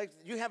 Like,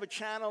 you have a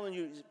channel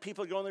and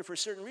people go in there for a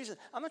certain reason.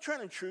 I'm not trying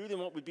to intrude in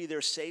what would be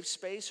their safe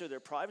space or their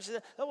privacy.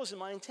 That wasn't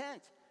my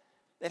intent.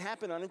 It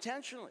happened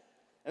unintentionally.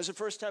 It was the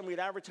first time we'd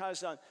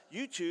advertised on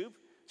YouTube,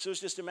 so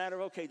it's just a matter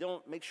of, okay,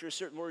 don't make sure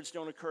certain words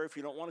don't occur if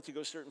you don't want it to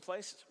go certain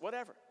places,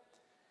 whatever.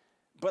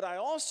 But I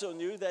also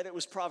knew that it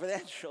was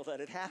providential that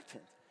it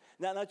happened.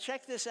 Now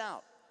check this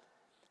out.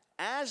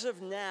 As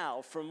of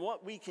now, from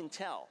what we can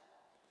tell,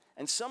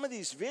 and some of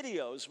these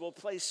videos will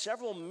play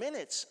several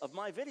minutes of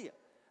my video.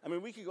 I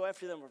mean, we could go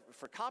after them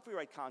for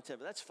copyright content,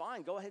 but that's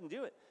fine. Go ahead and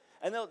do it.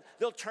 And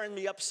they'll turn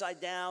me upside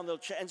down.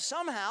 And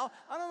somehow,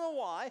 I don't know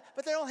why,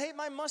 but they don't hate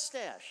my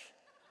mustache.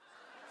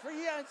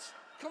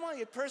 Come on, you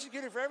get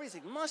persecuted for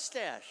everything.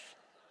 Mustache.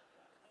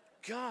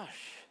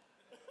 Gosh.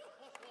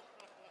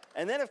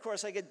 And then, of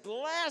course, I get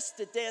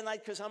blasted day and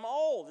night because I'm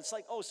old. It's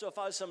like, oh, so if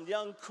I was some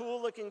young,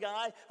 cool-looking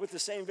guy with the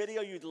same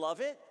video, you'd love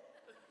it?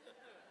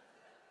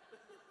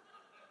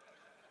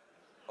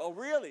 Oh,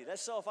 really?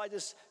 That's so if I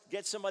just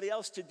get somebody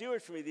else to do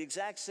it for me, the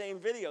exact same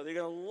video, they're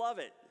going to love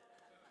it.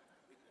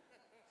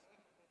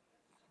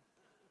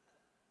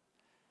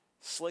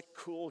 Slick,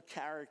 cool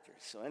character.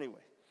 So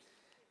anyway.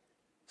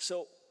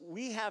 So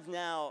we have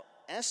now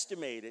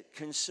estimated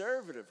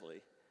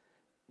conservatively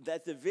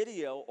that the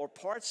video or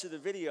parts of the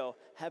video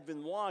have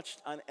been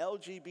watched on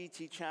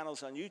LGBT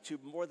channels on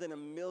YouTube more than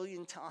 1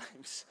 million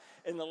times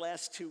in the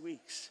last 2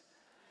 weeks.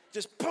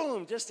 Just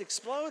boom, just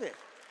exploded.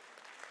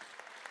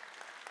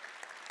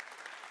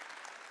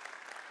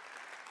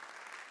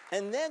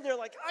 And then they're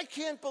like, I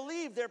can't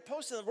believe they're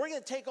posting them. We're going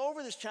to take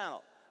over this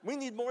channel. We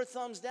need more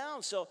thumbs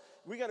down. So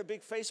we got a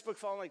big Facebook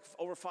following, like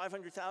over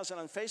 500,000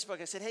 on Facebook.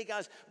 I said, hey,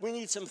 guys, we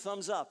need some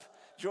thumbs up.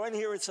 Join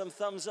here with some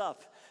thumbs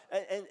up.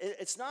 And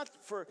it's not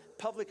for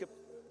public.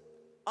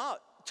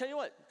 Tell you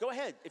what, go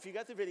ahead. If you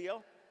got the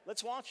video,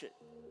 let's watch it.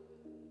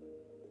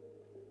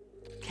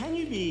 Can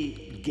you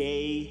be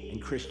gay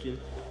and Christian?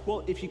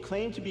 Well, if you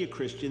claim to be a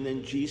Christian,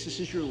 then Jesus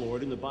is your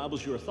Lord and the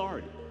Bible's your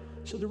authority.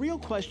 So the real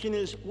question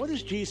is, what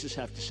does Jesus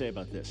have to say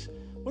about this?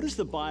 What does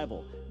the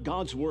Bible,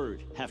 God's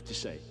Word, have to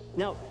say?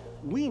 Now,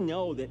 we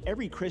know that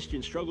every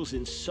Christian struggles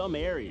in some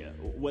area,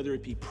 whether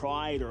it be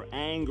pride or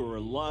anger or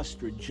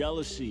lust or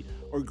jealousy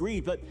or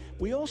greed, but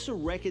we also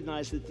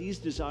recognize that these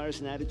desires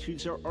and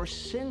attitudes are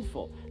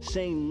sinful,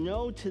 saying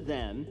no to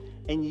them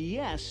and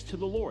yes to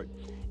the Lord.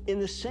 In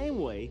the same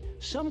way,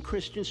 some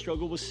Christians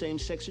struggle with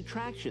same-sex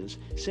attractions,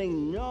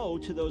 saying no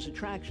to those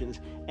attractions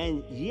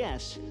and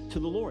yes to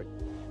the Lord.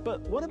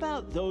 But what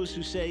about those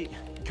who say,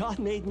 God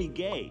made me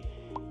gay,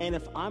 and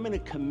if I'm in a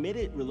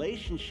committed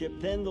relationship,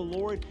 then the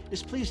Lord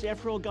is pleased.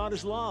 After all, God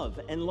is love,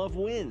 and love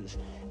wins.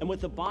 And what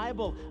the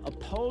Bible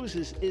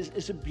opposes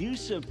is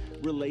abusive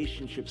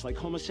relationships like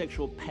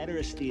homosexual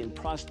pederasty and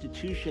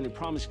prostitution and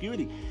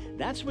promiscuity.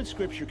 That's what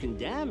Scripture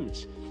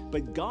condemns.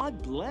 But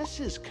God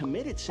blesses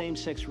committed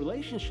same-sex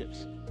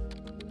relationships.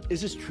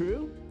 Is this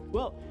true?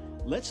 Well,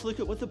 let's look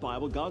at what the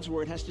Bible, God's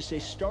Word, has to say,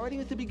 starting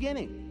at the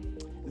beginning.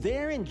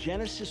 There in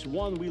Genesis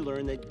 1, we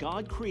learn that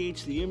God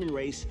creates the human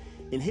race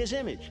in His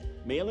image,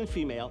 male and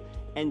female,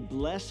 and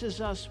blesses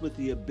us with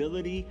the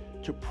ability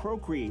to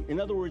procreate. In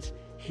other words,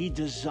 He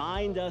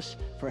designed us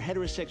for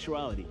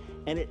heterosexuality.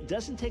 And it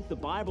doesn't take the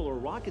Bible or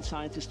rocket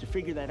scientists to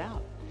figure that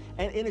out.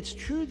 And it's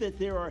true that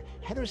there are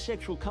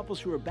heterosexual couples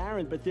who are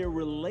barren, but their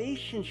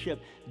relationship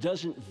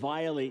doesn't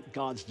violate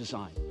God's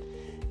design.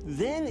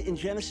 Then in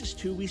Genesis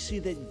 2, we see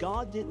that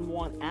God didn't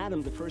want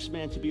Adam, the first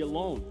man, to be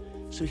alone.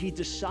 So He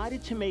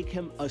decided to make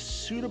him a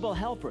suitable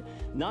helper,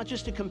 not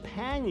just a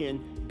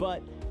companion,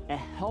 but a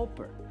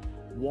helper.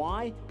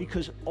 Why?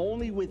 Because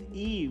only with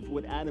Eve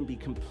would Adam be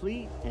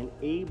complete and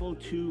able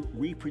to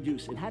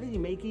reproduce. And how did He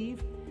make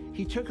Eve?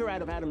 He took her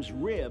out of Adam's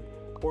rib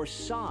or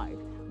side,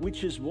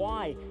 which is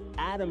why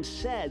Adam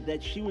said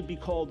that she would be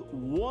called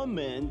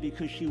woman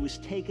because she was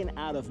taken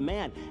out of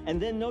man.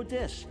 And then note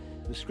this,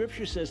 the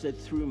Scripture says that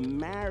through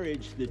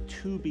marriage, the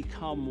two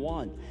become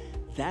one.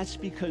 That's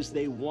because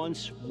they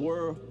once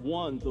were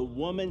one, the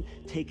woman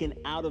taken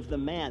out of the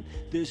man.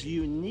 There's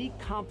unique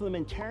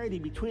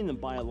complementarity between them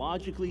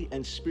biologically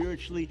and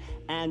spiritually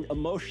and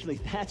emotionally.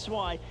 That's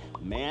why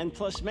man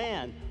plus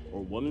man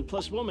or woman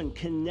plus woman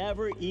can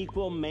never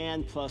equal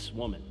man plus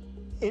woman.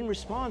 In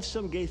response,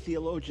 some gay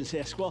theologians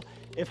ask, well,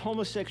 if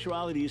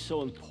homosexuality is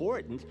so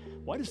important,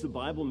 why does the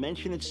Bible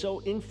mention it so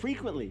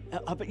infrequently?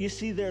 But you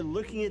see, they're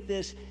looking at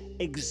this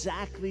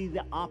exactly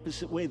the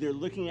opposite way. They're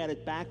looking at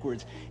it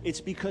backwards.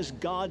 It's because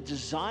God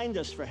designed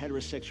us for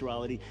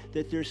heterosexuality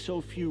that there's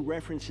so few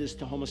references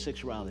to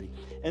homosexuality.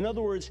 In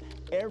other words,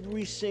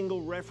 every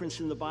single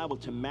reference in the Bible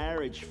to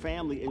marriage,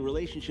 family, and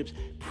relationships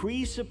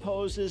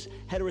presupposes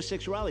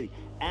heterosexuality,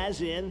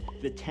 as in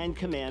the 10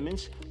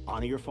 Commandments,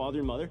 honor your father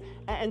and mother,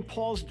 and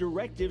Paul's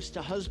directives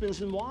to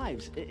husbands and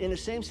wives. In a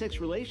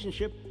same-sex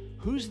relationship,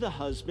 who's the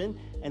husband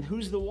and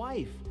who's the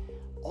wife?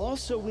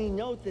 Also, we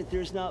note that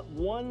there's not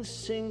one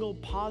single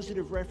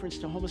positive reference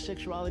to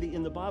homosexuality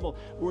in the Bible,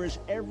 whereas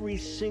every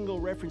single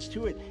reference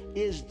to it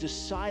is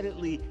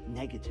decidedly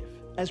negative.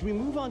 As we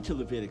move on to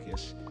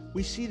Leviticus,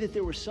 we see that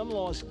there were some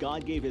laws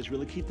God gave Israel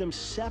to keep them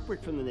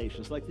separate from the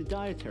nations, like the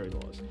dietary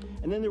laws.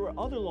 And then there were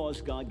other laws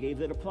God gave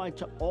that applied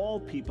to all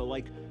people,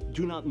 like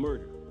do not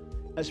murder.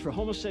 As for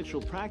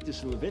homosexual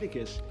practice in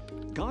Leviticus,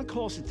 God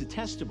calls it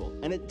detestable,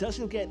 and it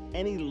doesn't get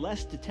any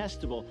less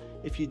detestable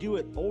if you do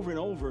it over and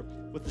over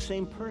with the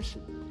same person.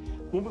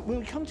 When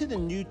we come to the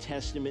New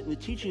Testament and the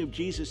teaching of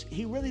Jesus,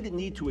 He really didn't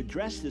need to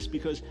address this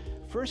because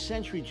first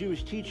century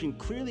Jewish teaching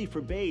clearly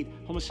forbade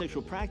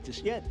homosexual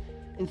practice. Yet,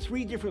 in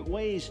 3 different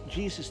ways,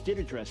 Jesus did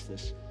address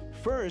this.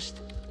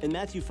 First, in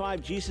Matthew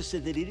 5, Jesus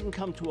said that He didn't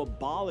come to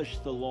abolish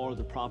the law or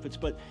the prophets,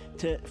 but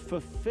to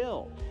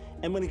fulfill.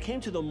 And when it came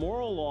to the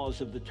moral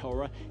laws of the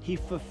Torah, He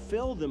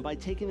fulfilled them by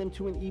taking them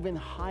to an even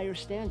higher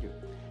standard.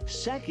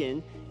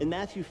 Second, in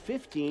Matthew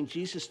 15,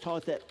 Jesus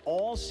taught that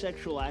all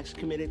sexual acts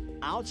committed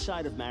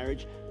outside of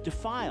marriage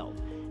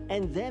defiled.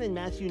 And then in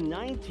Matthew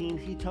 19,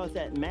 He taught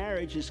that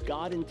marriage, as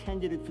God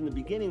intended it from the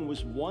beginning,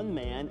 was one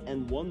man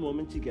and one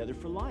woman together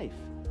for life.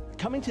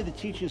 Coming to the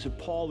teachings of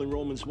Paul in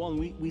Romans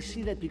 1, we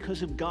see that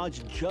because of God's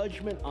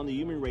judgment on the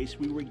human race,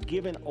 we were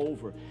given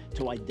over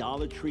to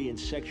idolatry and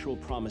sexual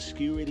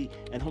promiscuity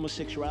and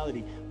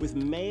homosexuality, with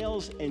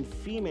males and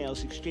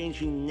females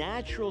exchanging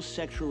natural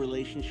sexual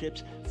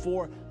relationships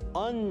for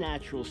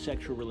unnatural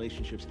sexual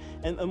relationships.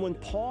 And when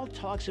Paul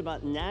talks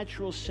about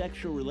natural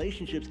sexual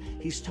relationships,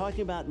 he's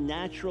talking about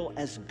natural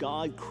as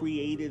God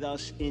created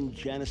us in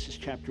Genesis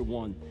chapter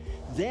 1.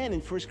 Then in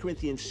 1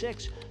 Corinthians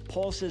 6,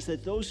 Paul says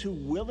that those who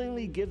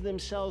willingly give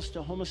themselves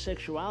to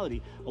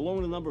homosexuality, along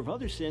with a number of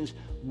other sins,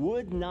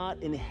 would not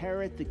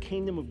inherit the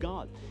kingdom of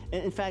God.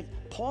 And in fact,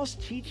 Paul's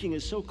teaching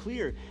is so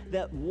clear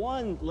that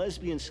one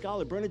lesbian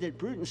scholar, Bernadette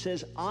Bruton,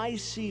 says, I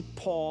see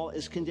Paul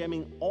as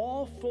condemning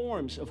all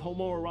forms of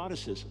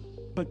homoeroticism.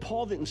 But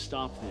Paul didn't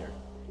stop there.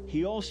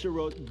 he also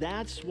wrote,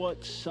 that's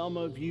what some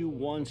of you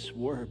once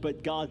were,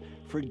 but God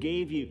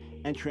forgave you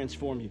and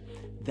transformed you.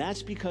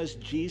 That's because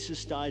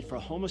Jesus died for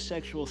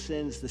homosexual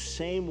sins the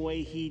same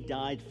way he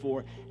died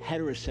for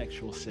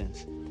heterosexual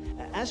sins.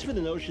 As for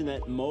the notion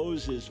that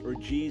Moses or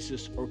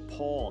Jesus or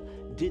Paul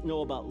didn't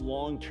know about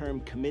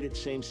long-term committed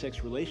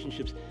same-sex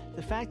relationships,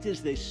 the fact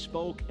is they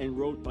spoke and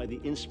wrote by the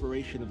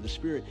inspiration of the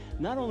Spirit.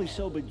 Not only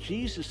so, but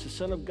Jesus, the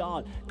Son of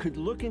God, could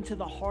look into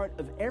the heart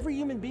of every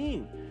human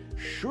being.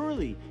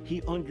 Surely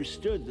he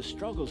understood the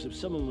struggles of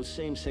someone with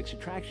same-sex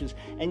attractions,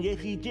 and yet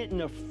he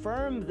didn't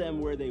affirm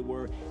them where they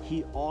were.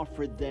 He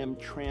offered them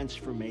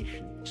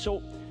transformation.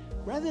 So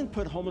rather than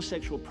put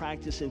homosexual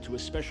practice into a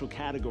special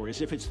category,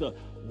 as if it's the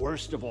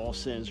worst of all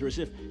sins, or as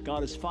if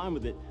God is fine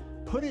with it,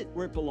 put it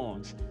where it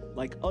belongs,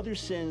 like other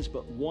sins,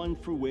 but one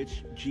for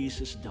which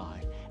Jesus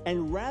died.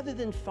 And rather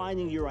than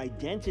finding your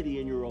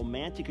identity in your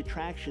romantic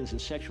attractions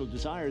and sexual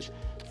desires,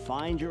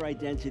 find your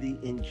identity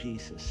in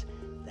Jesus.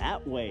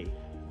 That way,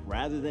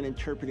 rather than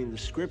interpreting the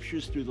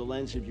scriptures through the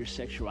lens of your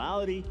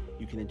sexuality,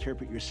 you can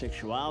interpret your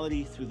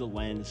sexuality through the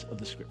lens of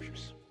the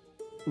scriptures.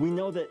 We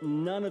know that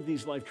none of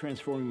these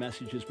life-transforming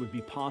messages would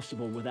be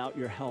possible without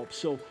your help,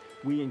 so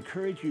we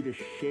encourage you to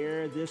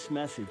share this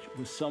message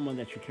with someone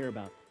that you care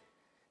about.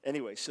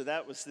 Anyway, so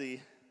that was the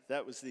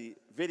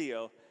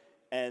video,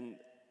 and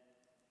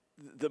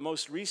the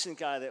most recent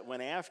guy that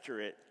went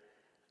after it,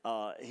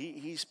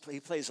 he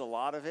plays a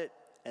lot of it,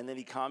 and then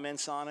he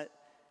comments on it,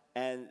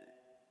 and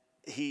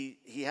he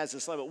has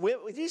this level.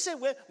 Did you say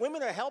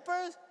women are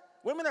helpers?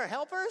 Women are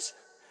helpers?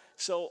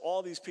 So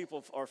all these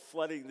people are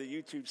flooding the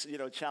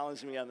YouTube,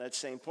 challenging me on that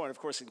same point. Of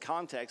course, in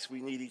context, we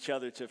need each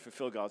other to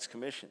fulfill God's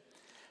commission.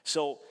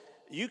 So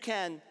you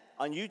can,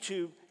 on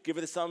YouTube, give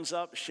it a thumbs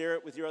up, share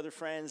it with your other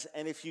friends,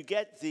 and if you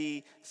get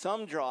the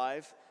thumb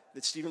drive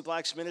that Stephen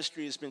Black's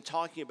ministry has been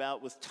talking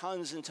about with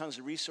tons and tons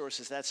of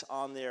resources, that's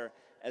on there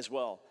as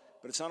well.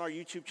 But it's on our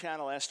YouTube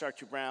channel, Ask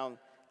Dr. Brown,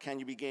 Can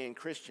You Be Gay and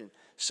Christian?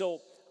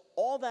 So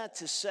all that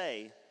to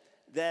say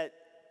that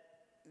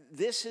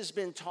this has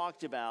been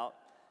talked about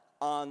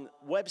on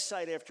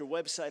website after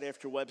website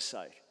after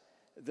website.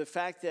 The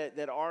fact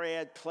that our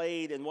ad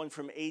played and one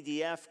from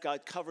ADF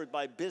got covered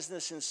by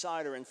Business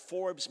Insider and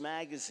Forbes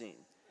magazine.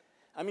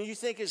 I mean, you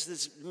think it's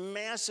this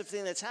massive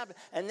thing that's happened,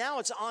 and now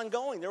it's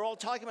ongoing. They're all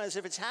talking about it as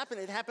if it's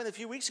happened. It happened a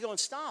few weeks ago and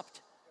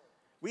stopped.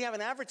 We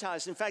haven't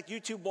advertised. In fact,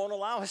 YouTube won't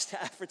allow us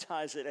to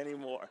advertise it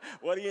anymore.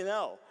 What do you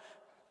know?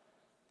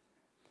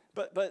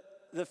 But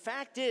the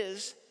fact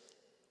is,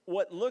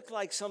 what looked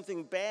like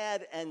something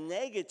bad and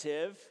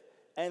negative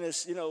and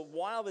this,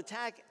 wild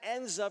attack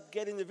ends up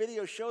getting the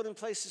video showed in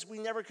places we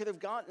never could have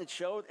gotten it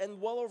showed, and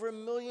well over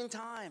 1 million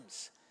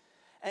times.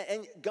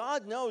 And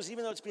God knows,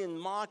 even though it's being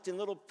mocked and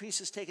little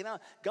pieces taken out,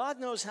 God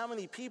knows how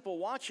many people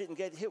watch it and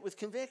get hit with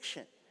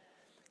conviction.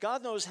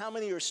 God knows how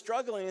many are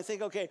struggling and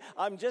think, okay,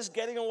 I'm just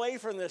getting away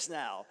from this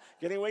now,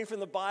 getting away from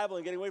the Bible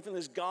and getting away from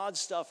this God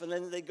stuff. And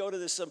then they go to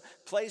this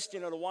place, to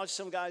watch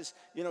some guy's,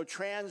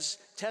 trans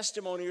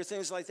testimony or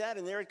things like that.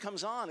 And there it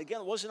comes on.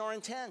 Again, it wasn't our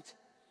intent.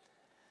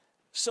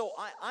 So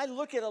I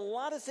look at a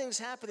lot of things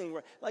happening.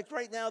 Like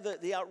right now,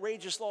 the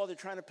outrageous law they're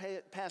trying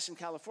to pass in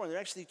California. There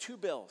are actually 2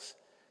 bills,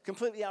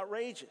 completely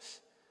outrageous.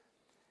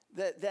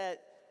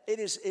 That it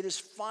is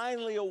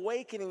finally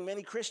awakening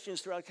many Christians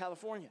throughout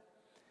California.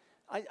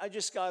 I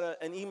just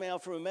got an email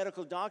from a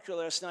medical doctor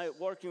last night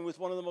working with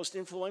one of the most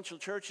influential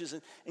churches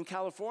in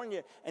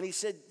California, and he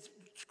said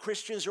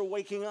Christians are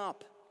waking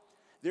up.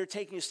 They're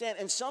taking a stand.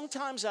 And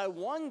sometimes I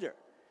wonder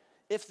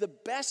if the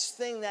best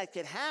thing that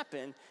could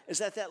happen is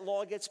that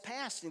law gets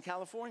passed in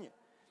California.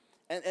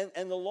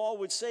 And the law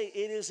would say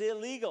it is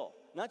illegal,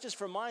 not just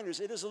for minors,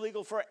 it is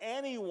illegal for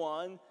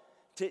anyone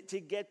to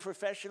get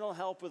professional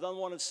help with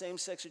unwanted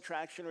same-sex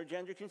attraction or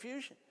gender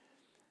confusion.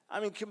 I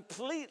mean,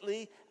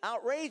 completely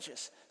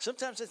outrageous.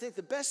 Sometimes I think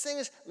the best thing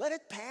is let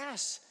it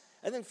pass.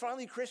 And then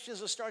finally Christians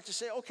will start to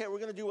say, okay, we're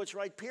going to do what's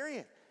right,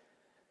 period.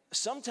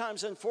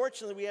 Sometimes,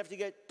 unfortunately, we have to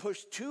get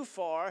pushed too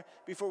far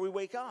before we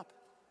wake up.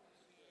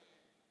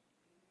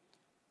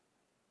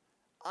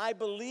 I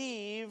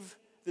believe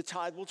the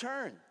tide will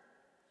turn.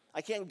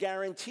 I can't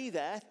guarantee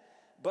that,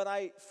 but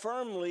I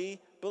firmly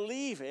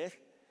believe it.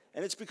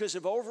 And it's because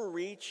of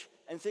overreach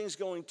and things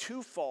going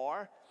too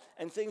far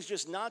and things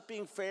just not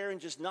being fair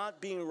and just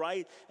not being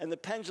right and the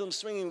pendulum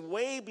swinging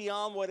way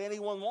beyond what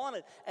anyone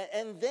wanted.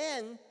 And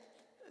then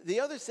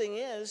the other thing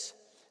is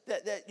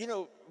that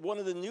one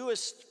of the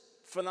newest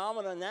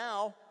phenomena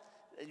now,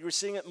 you're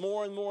seeing it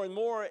more and more and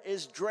more,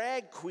 is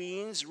drag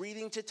queens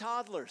reading to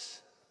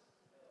toddlers.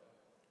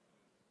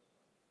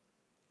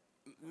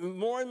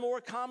 More and more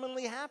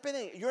commonly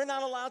happening. You're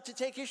not allowed to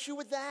take issue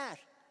with that.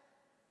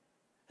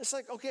 It's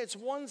like, okay, it's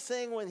one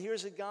thing when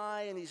here's a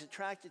guy and he's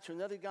attracted to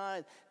another guy,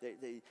 and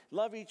they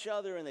love each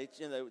other and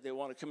they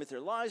want to commit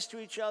their lives to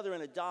each other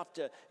and adopt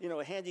a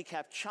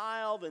handicapped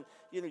child, and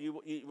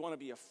you want to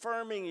be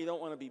affirming, you don't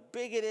want to be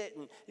bigoted,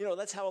 and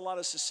that's how a lot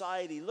of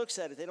society looks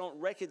at it. They don't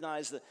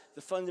recognize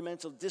the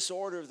fundamental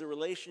disorder of the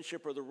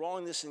relationship or the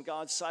wrongness in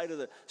God's sight of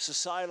the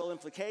societal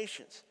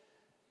implications.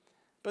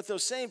 But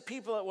those same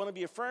people that want to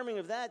be affirming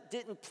of that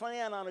didn't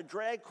plan on a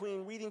drag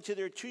queen reading to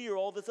their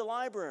 2-year-old at the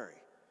library.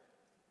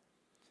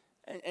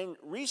 And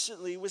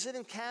recently, was it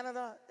in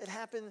Canada? It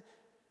happened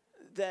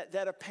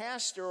that a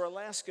pastor, or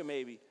Alaska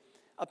maybe,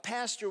 a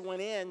pastor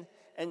went in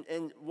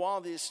and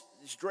while these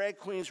drag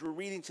queens were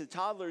reading to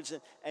toddlers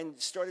and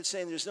started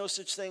saying there's no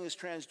such thing as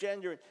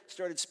transgender, and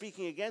started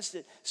speaking against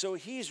it. So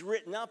he's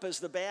written up as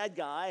the bad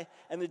guy,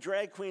 and the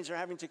drag queens are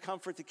having to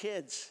comfort the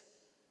kids.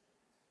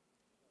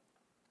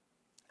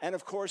 And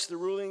of course, the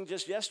ruling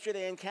just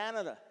yesterday in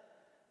Canada,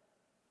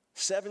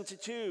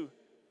 7-2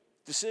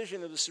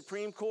 decision of the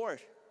Supreme Court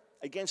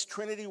against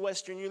Trinity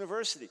Western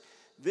University.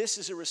 This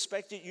is a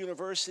respected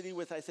university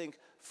with, I think,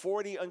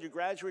 40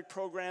 undergraduate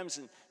programs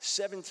and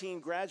 17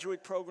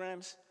 graduate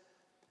programs.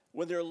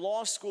 When their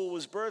law school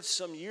was birthed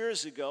some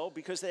years ago,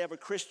 because they have a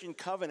Christian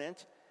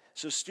covenant,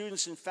 so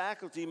students and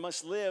faculty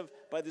must live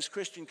by this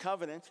Christian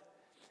covenant.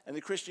 And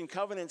the Christian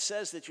covenant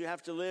says that you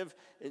have to live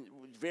in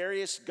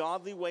various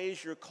godly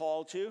ways you're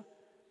called to,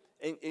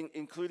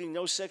 including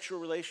no sexual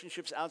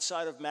relationships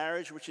outside of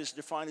marriage, which is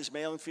defined as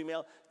male and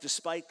female,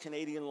 despite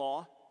Canadian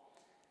law.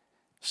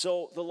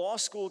 So the law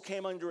school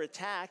came under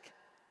attack,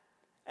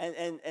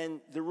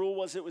 and the rule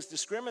was it was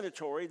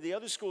discriminatory. The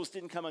other schools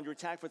didn't come under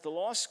attack, but the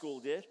law school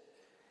did,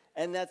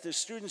 and that the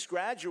students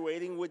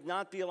graduating would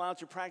not be allowed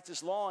to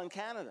practice law in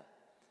Canada.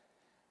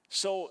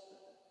 So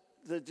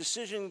the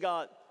decision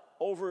got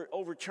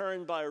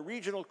overturned by a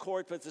regional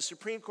court, but the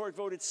Supreme Court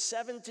voted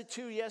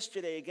 7-2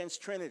 yesterday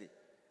against Trinity.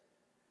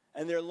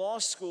 And their law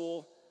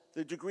school,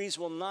 the degrees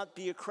will not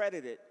be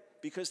accredited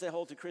because they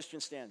hold to Christian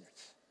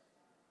standards.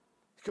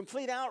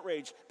 Complete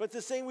outrage. But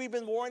the thing we've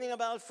been warning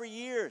about for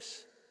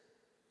years,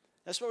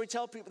 that's what we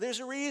tell people. There's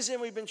a reason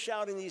we've been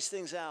shouting these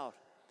things out.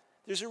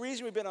 There's a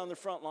reason we've been on the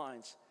front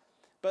lines.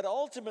 But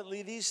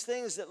ultimately, these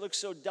things that look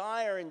so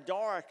dire and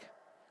dark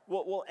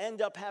will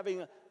end up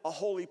having a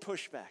holy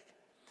pushback.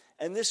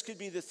 And this could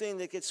be the thing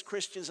that gets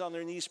Christians on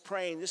their knees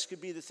praying. This could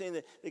be the thing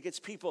that gets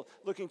people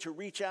looking to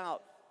reach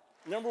out.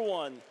 Number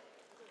one,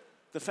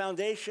 the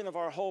foundation of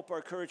our hope,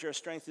 our courage, our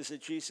strength is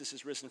that Jesus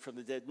is risen from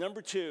the dead.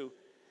 Number two,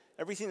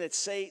 everything that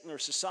Satan or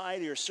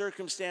society or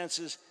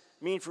circumstances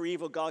mean for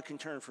evil, God can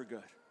turn for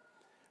good.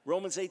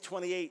 Romans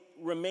 8:28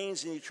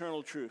 remains an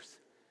eternal truth.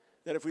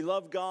 That if we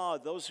love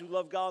God, those who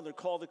love God, they're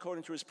called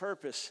according to his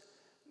purpose,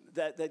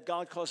 that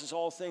God causes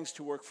all things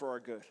to work for our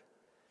good.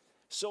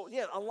 So,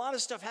 yeah, a lot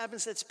of stuff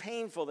happens that's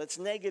painful, that's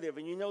negative,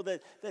 and you know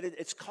that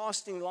it's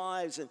costing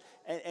lives and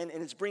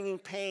it's bringing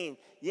pain.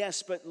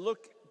 Yes, but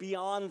look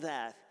beyond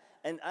that.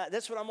 And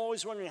that's what I'm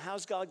always wondering,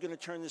 how's God going to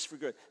turn this for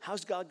good?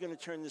 How's God going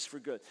to turn this for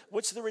good?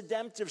 What's the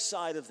redemptive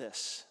side of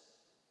this?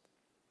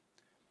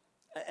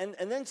 And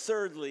then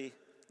thirdly,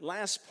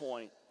 last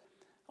point,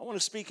 I want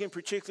to speak in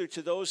particular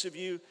to those of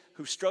you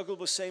who struggle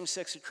with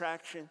same-sex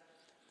attraction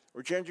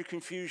or gender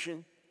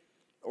confusion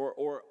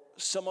or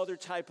some other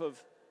type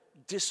of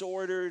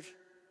disordered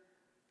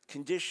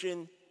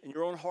condition in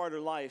your own heart or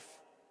life.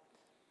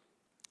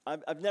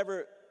 I've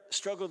never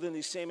struggled in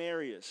these same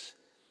areas.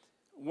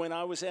 When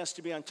I was asked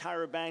to be on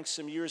Tyra Banks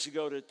some years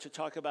ago to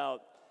talk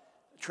about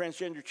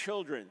transgender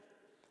children,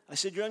 I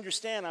said, you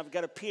understand, I've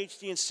got a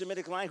PhD in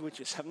Semitic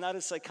languages. I'm not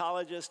a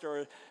psychologist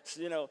or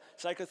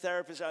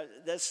psychotherapist.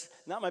 That's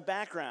not my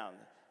background.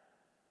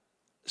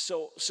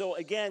 So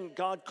again,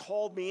 God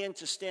called me in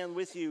to stand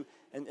with you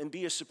and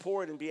be a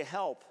support and be a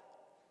help.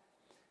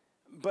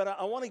 But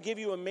I want to give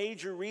you a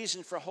major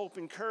reason for hope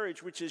and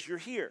courage, which is you're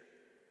here.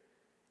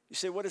 You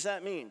say, what does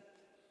that mean?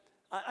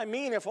 I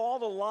mean, if all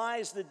the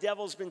lies the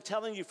devil's been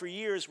telling you for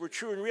years were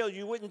true and real,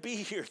 you wouldn't be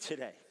here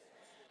today.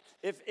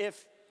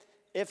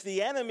 If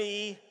the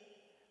enemy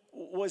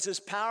was as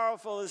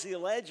powerful as he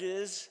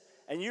alleges,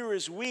 and you were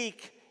as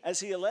weak as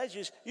he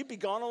alleges, you'd be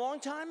gone a long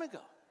time ago.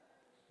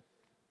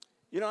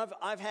 You know,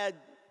 I've had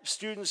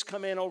students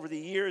come in over the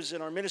years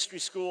in our ministry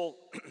school.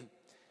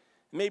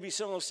 Maybe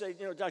someone will say,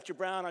 Dr.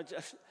 Brown,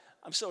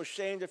 I'm so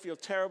ashamed, I feel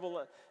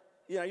terrible.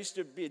 I used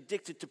to be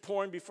addicted to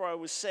porn before I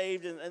was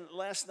saved, and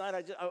last night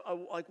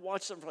I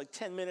watched something for like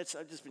 10 minutes.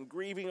 I've just been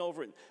grieving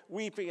over it and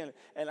weeping,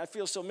 and I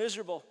feel so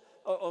miserable.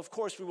 Of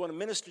course, we want to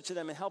minister to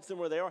them and help them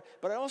where they are,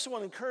 but I also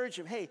want to encourage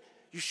them, hey,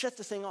 you shut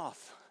the thing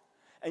off,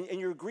 and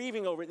you're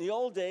grieving over it. In the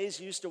old days,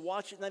 you used to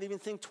watch it and not even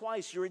think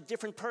twice. You're a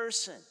different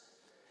person.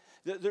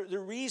 The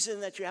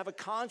reason that you have a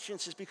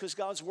conscience is because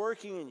God's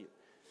working in you.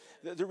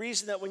 The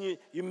reason that when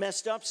you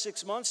messed up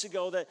 6 months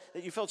ago that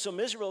you felt so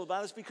miserable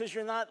about it is because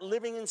you're not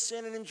living in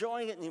sin and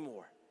enjoying it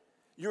anymore.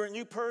 You're a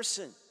new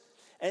person.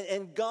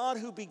 And God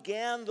who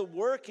began the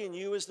work in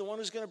you is the one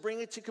who's going to bring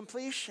it to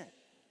completion.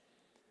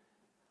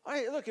 All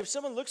right, look, if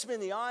someone looks me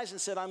in the eyes and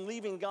said, I'm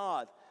leaving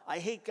God, I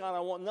hate God, I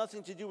want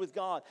nothing to do with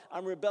God,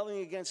 I'm rebelling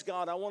against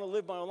God, I want to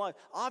live my own life,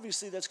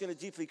 obviously that's going to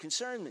deeply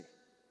concern me.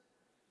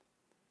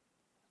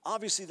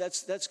 Obviously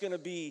that's going to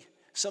be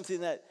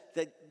something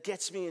that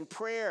gets me in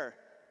prayer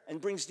and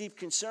brings deep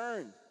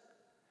concern.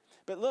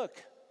 But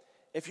look,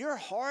 if your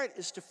heart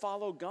is to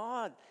follow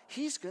God,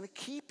 he's going to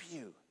keep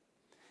you.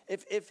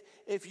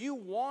 If you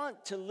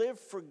want to live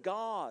for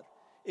God,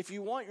 if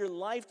you want your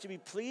life to be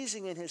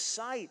pleasing in his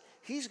sight,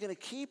 he's going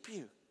to keep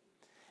you.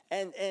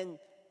 And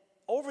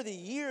over the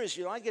years,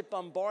 I get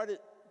bombarded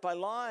by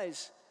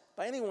lies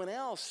by anyone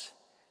else.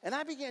 And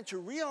I began to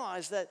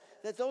realize that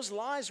those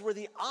lies were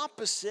the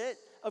opposite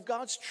of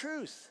God's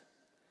truth.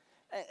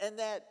 And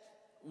that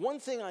one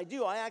thing I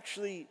do, I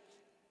actually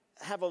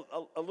have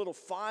a little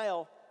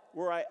file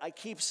where I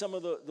keep some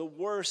of the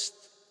worst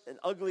and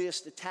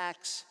ugliest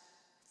attacks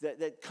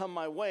that come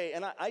my way.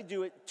 And I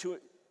do it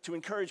to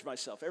encourage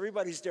myself.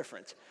 Everybody's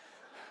different.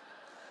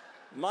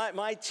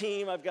 My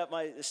team, I've got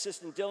my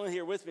assistant Dylan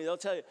here with me, they'll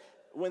tell you,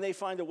 when they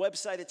find a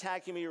website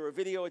attacking me or a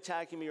video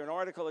attacking me or an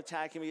article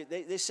attacking me,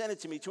 they send it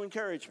to me to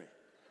encourage me.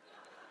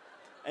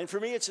 And for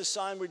me, it's a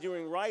sign we're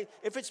doing right.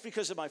 If it's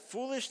because of my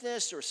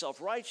foolishness or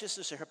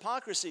self-righteousness or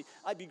hypocrisy,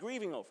 I'd be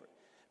grieving over it.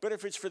 But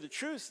if it's for the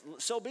truth,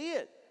 so be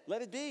it.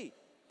 Let it be.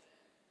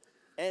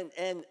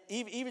 And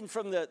even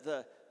from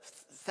the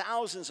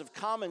thousands of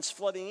comments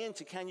flooding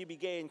into "Can you be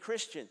gay and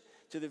Christian?"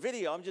 to the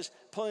video, I'm just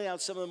pulling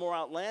out some of the more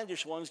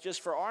outlandish ones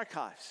just for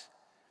archives.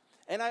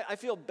 And I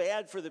feel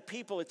bad for the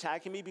people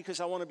attacking me because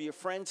I want to be a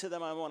friend to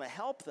them. I want to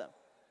help them.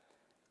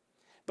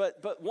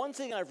 But one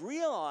thing I've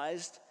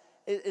realized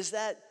is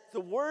that the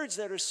words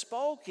that are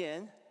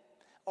spoken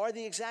are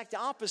the exact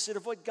opposite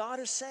of what God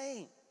is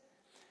saying.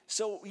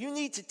 So you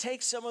need to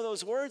take some of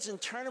those words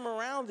and turn them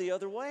around the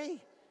other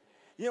way.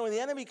 When the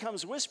enemy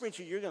comes whispering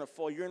to you, you're going to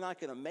fall, you're not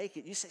going to make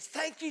it. You say,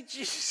 thank you,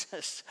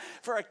 Jesus,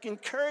 for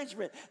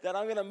encouragement that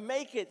I'm going to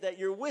make it, that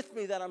you're with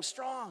me, that I'm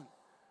strong.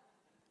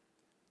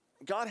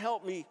 God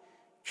helped me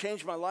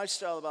change my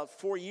lifestyle about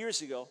 4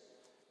 years ago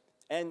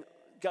and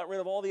got rid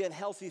of all the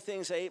unhealthy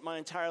things I ate my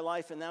entire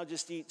life and now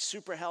just eat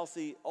super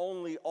healthy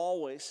only,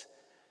 always.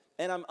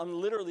 And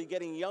I'm literally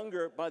getting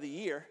younger by the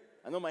year.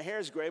 I know my hair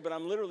is gray, but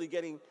I'm literally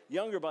getting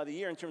younger by the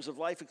year in terms of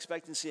life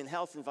expectancy and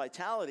health and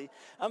vitality.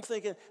 I'm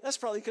thinking, that's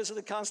probably because of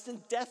the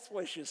constant death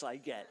wishes I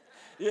get.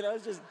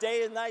 It's just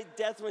day and night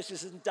death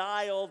wishes and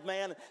die, old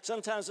man.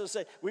 Sometimes they'll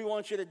say, we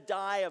want you to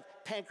die of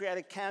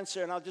pancreatic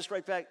cancer. And I'll just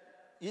write back,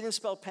 you didn't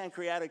spell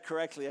pancreatic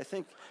correctly. I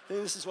think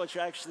this is what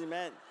you actually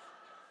meant.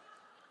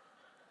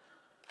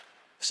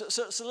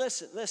 So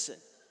listen.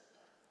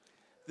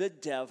 The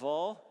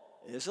devil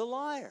is a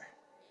liar.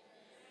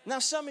 Now,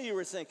 some of you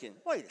are thinking,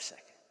 wait a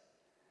second.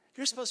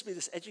 You're supposed to be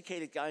this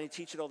educated guy and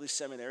teach at all these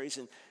seminaries,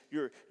 and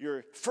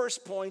your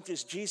first point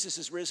is Jesus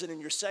is risen,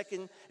 and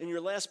your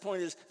last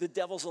point is the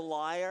devil's a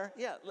liar.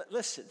 Yeah,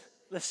 listen.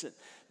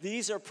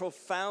 These are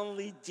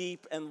profoundly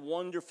deep and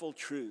wonderful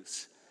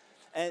truths.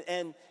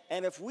 And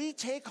if we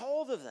take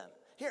hold of them,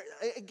 here,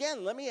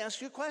 again, let me ask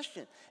you a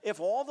question.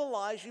 If all the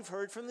lies you've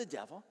heard from the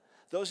devil,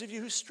 those of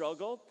you who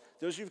struggled,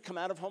 those of you who've come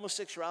out of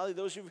homosexuality,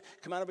 those of you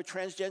who've come out of a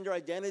transgender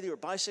identity or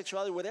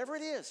bisexuality, whatever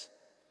it is,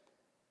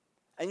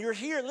 and you're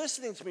here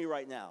listening to me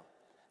right now,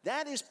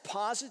 that is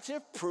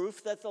positive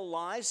proof that the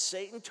lies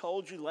Satan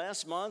told you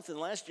last month and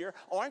last year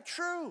aren't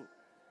true.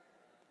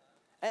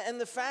 And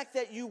the fact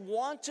that you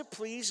want to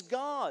please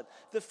God,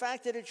 the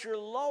fact that at your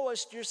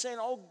lowest you're saying,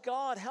 oh,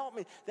 God, help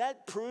me,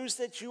 that proves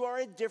that you are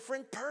a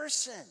different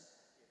person.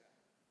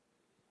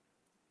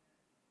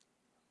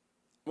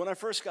 When I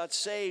first got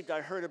saved,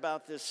 I heard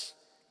about this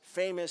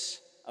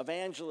famous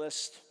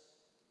evangelist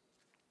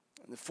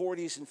in the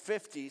 40s and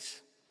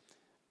 50s.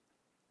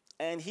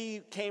 And he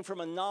came from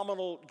a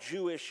nominal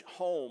Jewish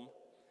home.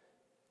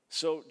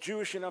 So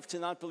Jewish enough to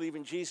not believe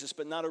in Jesus,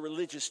 but not a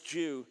religious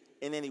Jew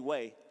in any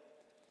way.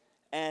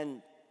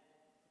 And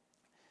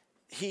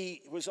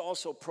he was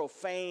also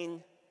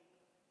profane,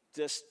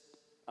 just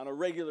on a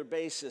regular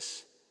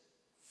basis.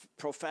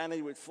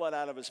 Profanity would flood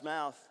out of his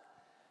mouth.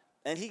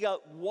 And he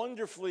got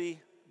wonderfully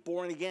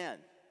born again.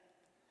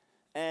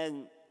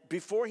 And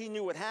before he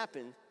knew what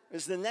happened, it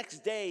was the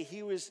next day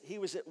he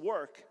was at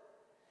work.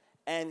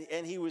 And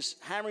he was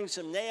hammering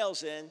some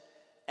nails in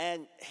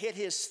and hit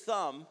his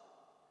thumb,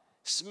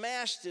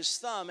 smashed his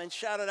thumb, and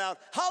shouted out,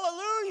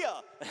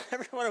 hallelujah!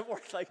 Everyone at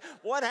work like,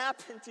 what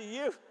happened to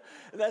you?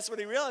 And that's when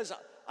he realized,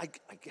 I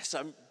guess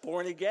I'm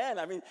born again.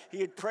 I mean, he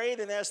had prayed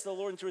and asked the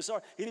Lord into his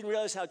heart. He didn't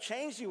realize how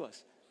changed he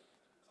was.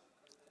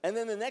 And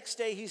then the next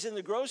day, he's in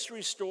the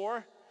grocery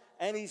store,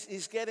 and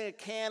he's getting a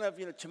can of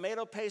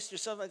tomato paste or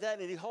something like that,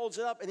 and he holds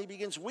it up, and he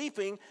begins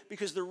weeping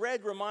because the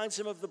red reminds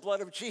him of the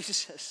blood of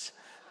Jesus.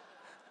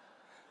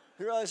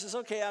 He realizes,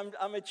 okay,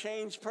 I'm a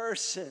changed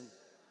person.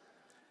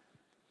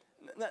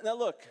 Now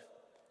look,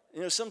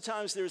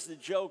 sometimes there's the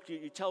joke,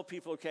 you tell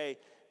people, okay,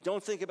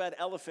 don't think about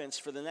elephants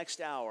for the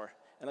next hour,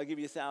 and I'll give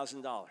you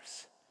 $1,000.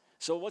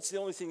 So what's the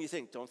only thing you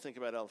think? Don't think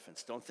about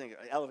elephants. Can't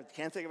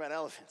think about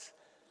elephants.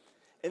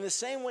 In the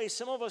same way,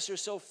 some of us are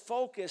so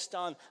focused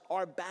on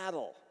our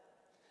battle,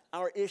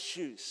 our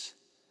issues,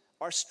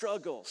 our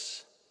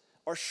struggles,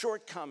 our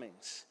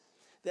shortcomings,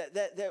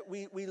 that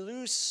we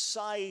lose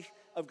sight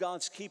of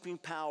God's keeping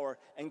power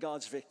and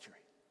God's victory.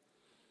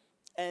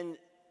 And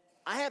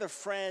I had a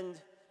friend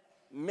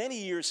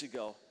many years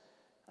ago,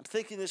 I'm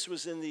thinking this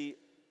was in the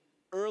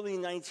early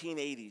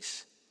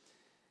 1980s,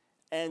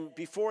 and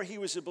before he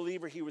was a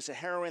believer, he was a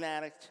heroin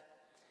addict,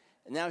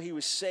 And now he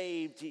was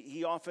saved.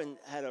 He often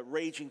had a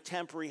raging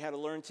temper he had to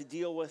learn to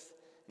deal with,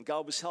 and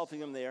God was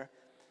helping him there.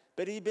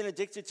 But he'd been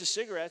addicted to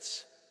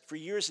cigarettes for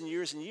years and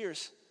years and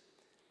years.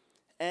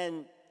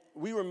 And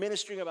we were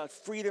ministering about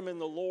freedom in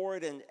the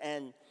Lord,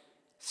 and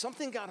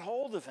something got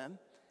hold of him,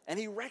 and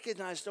he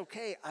recognized,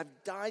 okay,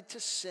 I've died to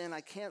sin.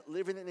 I can't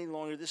live in it any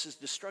longer. This is a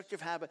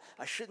destructive habit.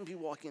 I shouldn't be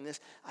walking in this.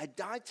 I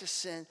died to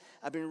sin.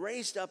 I've been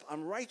raised up.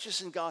 I'm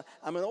righteous in God.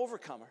 I'm an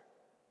overcomer.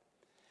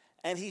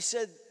 And he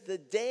said the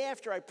day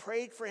after I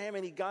prayed for him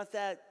and he got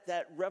that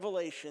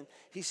revelation,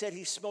 he said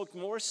he smoked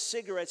more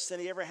cigarettes than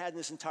he ever had in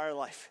his entire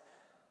life.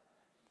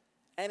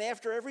 And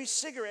after every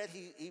cigarette,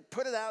 he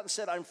put it out and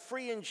said, I'm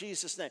free in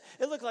Jesus' name.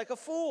 It looked like a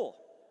fool.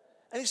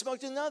 And he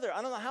smoked another.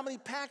 I don't know how many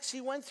packs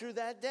he went through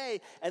that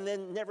day and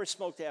then never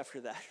smoked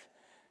after that.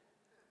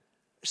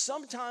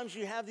 Sometimes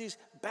you have these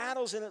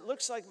battles and it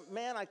looks like,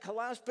 man, I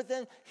collapsed, but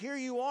then here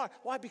you are.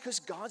 Why? Because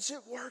God's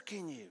at work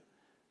in you.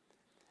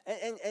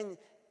 And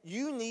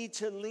you need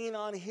to lean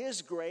on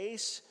his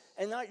grace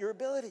and not your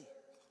ability.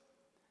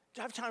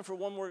 Do I have time for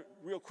one more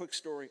real quick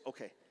story?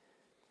 Okay.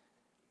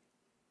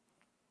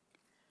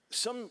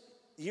 Some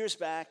years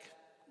back,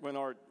 when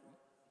our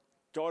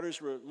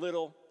daughters were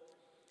little,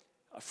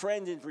 a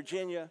friend in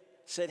Virginia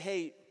said,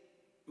 hey,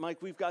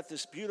 Mike, we've got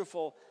this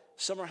beautiful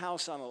summer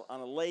house on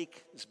a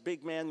lake, this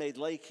big man-made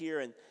lake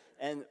here,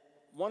 and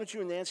why don't you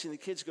and Nancy and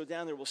the kids go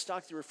down there? We'll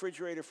stock the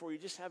refrigerator for you.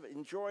 Just have it,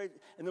 enjoy it,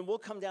 and then we'll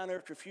come down there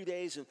after a few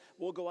days, and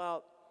we'll go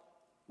out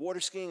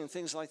water skiing and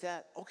things like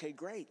that. Okay,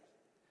 great.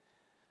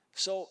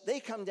 So they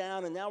come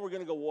down, and now we're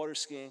going to go water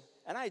skiing.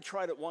 And I had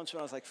tried it once when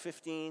I was like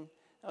 15.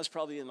 I was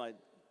probably in my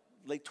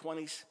late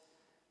 20s.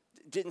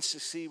 Didn't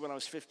succeed when I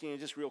was 15,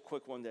 just real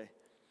quick one day.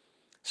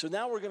 So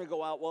now we're going to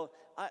go out. Well,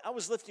 I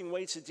was lifting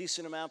weights a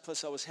decent amount,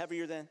 plus I was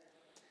heavier then.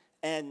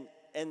 And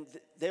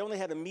they only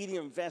had a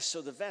medium vest,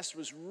 so the vest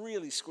was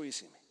really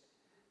squeezing me.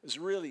 It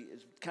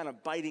was kind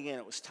of biting in.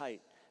 It was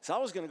tight. So I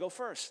was going to go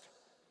first.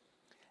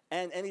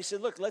 And he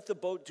said, look, let the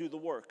boat do the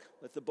work.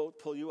 Let the boat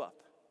pull you up.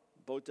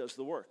 The boat does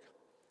the work.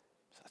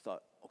 So I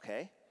thought,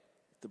 okay,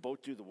 let the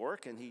boat do the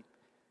work. And he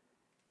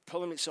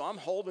pulling me. So I'm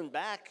holding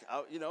back,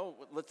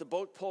 let the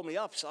boat pull me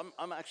up. So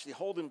I'm actually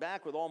holding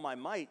back with all my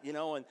might,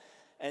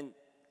 and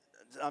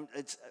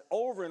it's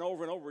over and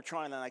over and over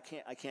trying, and I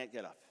can't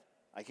get up.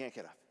 I can't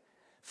get up.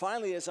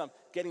 Finally, as I'm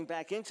getting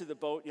back into the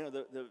boat,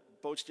 the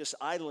boat's just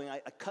idling,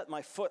 I cut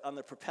my foot on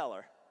the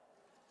propeller.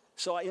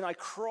 So, I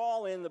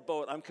crawl in the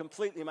boat.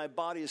 My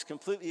body is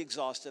completely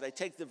exhausted. I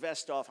take the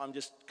vest off. I'm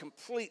just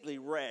completely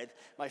red.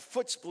 My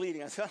foot's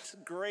bleeding. I thought, it's a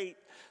great,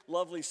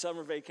 lovely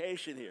summer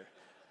vacation here.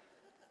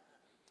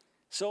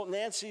 So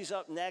Nancy's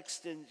up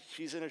next, and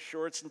she's in her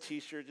shorts and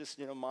T-shirt, just,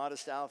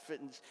 modest outfit.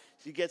 And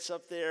she gets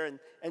up there,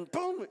 and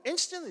boom,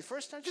 instantly,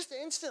 first time, just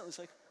instantly. It's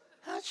like,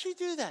 how'd she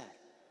do that?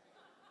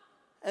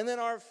 And then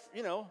our,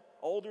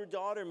 older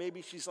daughter,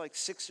 maybe she's like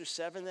 6 or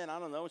 7 then, I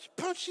don't know.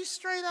 Boom, she's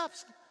straight up.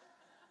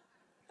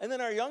 And then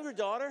our younger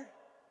daughter,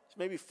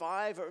 maybe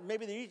 5, or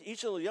maybe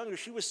each a little younger,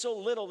 she was so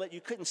little that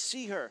you couldn't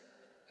see her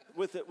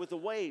with the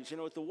waves,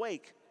 with the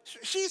wake.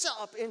 She's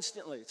up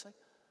instantly. It's like,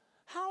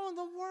 how in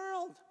the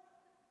world?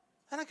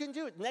 And I couldn't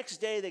do it. Next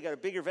day, they got a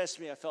bigger vest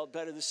than me. I felt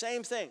better. The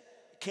same thing.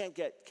 Can't.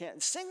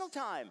 Single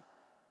time,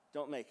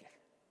 don't make it.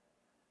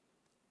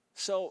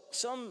 So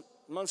some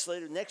months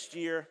later, next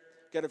year,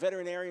 got a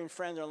veterinarian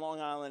friend on Long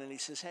Island, and he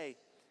says, hey,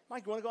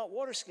 Mike, you want to go out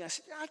water skiing? I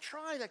said, yeah, I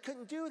tried. I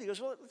couldn't do it. He goes,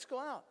 well, let's go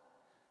out.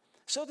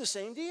 So the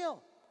same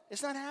deal.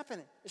 It's not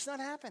happening. It's not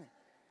happening.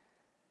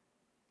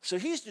 So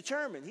he's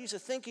determined. He's a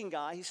thinking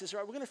guy. He says, all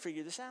right, we're going to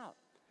figure this out.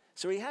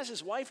 So he has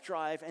his wife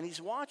drive, and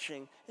he's watching.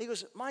 And he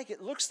goes, Mike,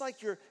 it looks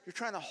like you're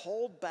trying to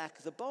hold back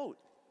the boat.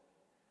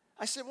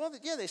 I said, well,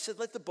 yeah, they said,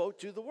 let the boat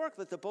do the work.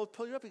 Let the boat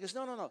pull you up. He goes,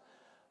 no.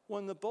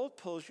 When the boat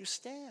pulls, you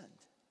stand.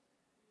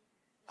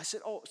 I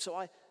said,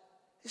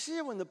 he said,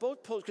 yeah, when the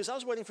boat pulls, because I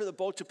was waiting for the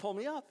boat to pull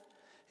me up.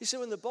 He said,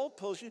 when the boat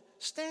pulls you,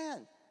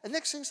 stand. And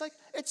next thing's like,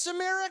 it's a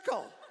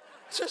miracle.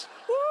 It's just,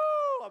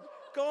 woo, I'm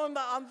going,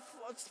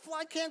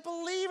 I can't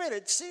believe it.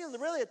 It seemed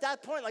really at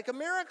that point like a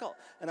miracle.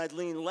 And I'd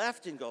lean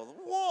left and go,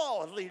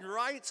 whoa, I'd lean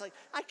right. It's like,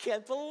 I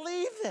can't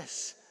believe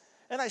this.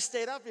 And I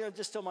stayed up,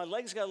 just till my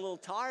legs got a little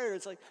tired.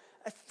 It's like,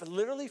 I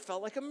literally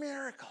felt like a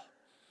miracle.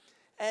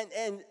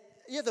 And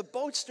yeah, the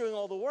boat's doing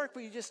all the work,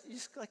 but you just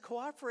like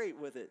cooperate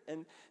with it.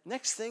 And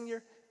next thing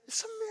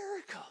it's a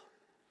miracle.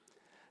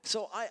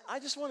 So I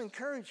just want to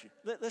encourage you.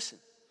 Listen,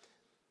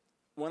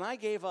 when I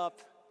gave up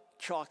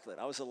chocolate,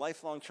 I was a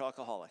lifelong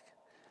chocoholic.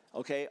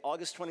 Okay,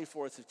 August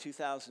 24th of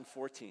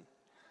 2014.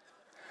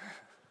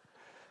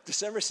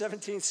 December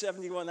 17th,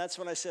 71, that's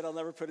when I said I'll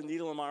never put a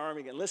needle in my arm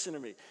again. Listen to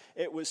me.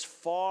 It was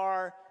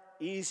far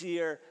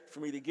easier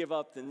for me to give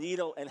up the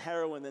needle and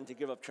heroin than to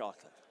give up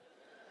chocolate.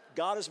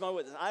 God is my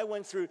witness. I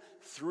went through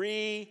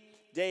 3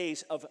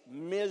 days of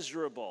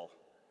miserable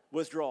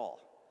withdrawal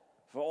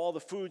for all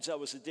the foods I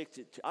was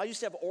addicted to. I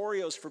used to have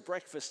Oreos for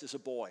breakfast as a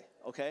boy,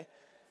 okay?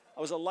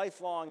 I was a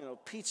lifelong,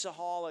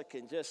 pizza-holic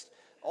and just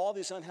all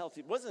these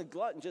unhealthy, wasn't a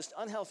glutton, just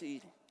unhealthy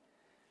eating.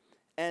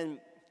 And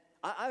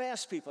I've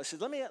asked people, I said,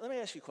 let me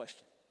ask you a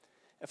question.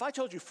 If I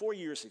told you 4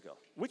 years ago,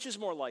 which is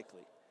more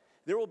likely,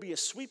 there will be a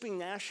sweeping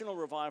national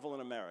revival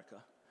in America,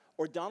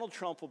 or Donald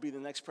Trump will be the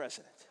next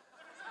president?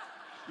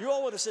 You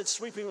all would have said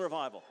sweeping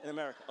revival in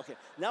America. Okay,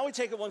 now we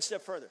take it one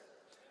step further.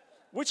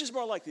 Which is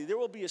more likely? There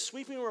will be a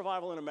sweeping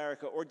revival in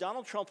America, or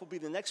Donald Trump will be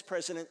the next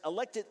president,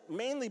 elected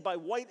mainly by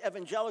white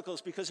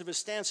evangelicals because of his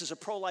stance as a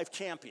pro-life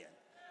champion.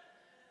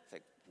 It's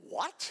like,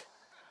 what?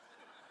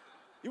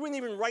 You wouldn't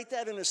even write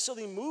that in a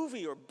silly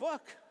movie or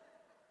book.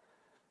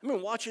 I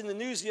mean, watching the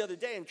news the other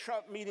day and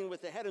Trump meeting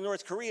with the head of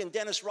North Korea and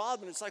Dennis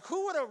Rodman, it's like,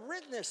 who would have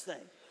written this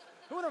thing?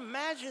 Who would have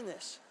imagined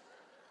this?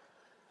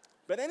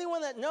 But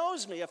anyone that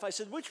knows me, if I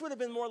said, which would have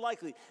been more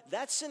likely?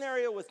 That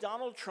scenario with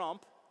Donald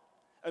Trump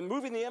and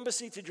moving the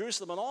embassy to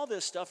Jerusalem and all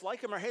this stuff,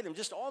 like him or hate him,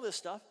 just all this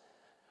stuff,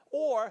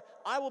 or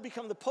I will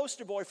become the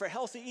poster boy for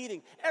healthy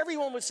eating.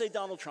 Everyone would say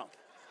Donald Trump.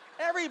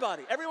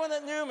 Everybody, everyone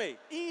that knew me,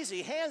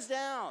 easy, hands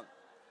down.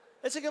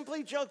 It's a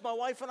complete joke. My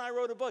wife and I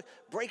wrote a book,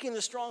 Breaking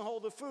the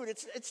Stronghold of Food.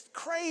 It's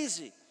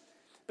crazy.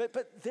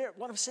 But there,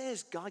 what I'm saying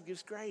is God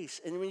gives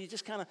grace. And when you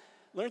just kind of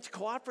learn to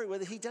cooperate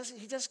with it, he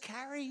does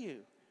carry you.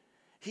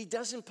 He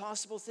does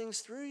impossible things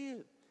through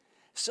you.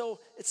 So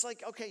it's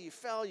like, okay, you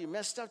fell, you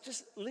messed up.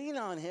 Just lean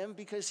on him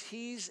because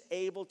he's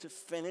able to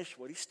finish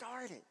what he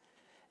started.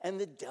 And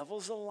the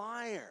devil's a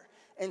liar.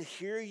 And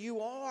here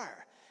you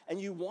are. And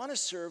you want to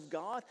serve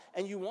God,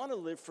 and you want to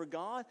live for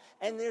God,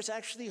 and there's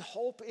actually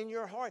hope in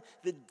your heart.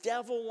 The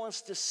devil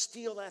wants to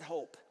steal that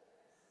hope.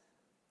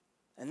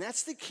 And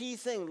that's the key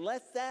thing.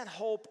 Let that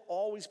hope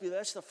always be there.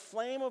 That's the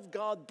flame of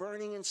God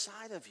burning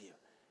inside of you.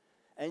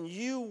 And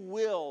you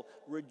will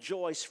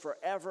rejoice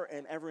forever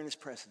and ever in his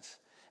presence.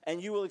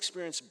 And you will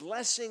experience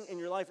blessing in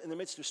your life in the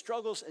midst of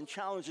struggles and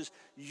challenges.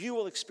 You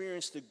will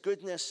experience the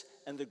goodness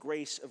and the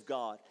grace of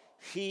God.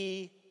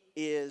 He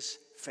is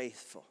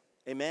faithful.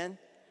 Amen?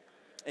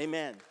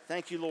 Amen.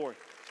 Thank you, Lord.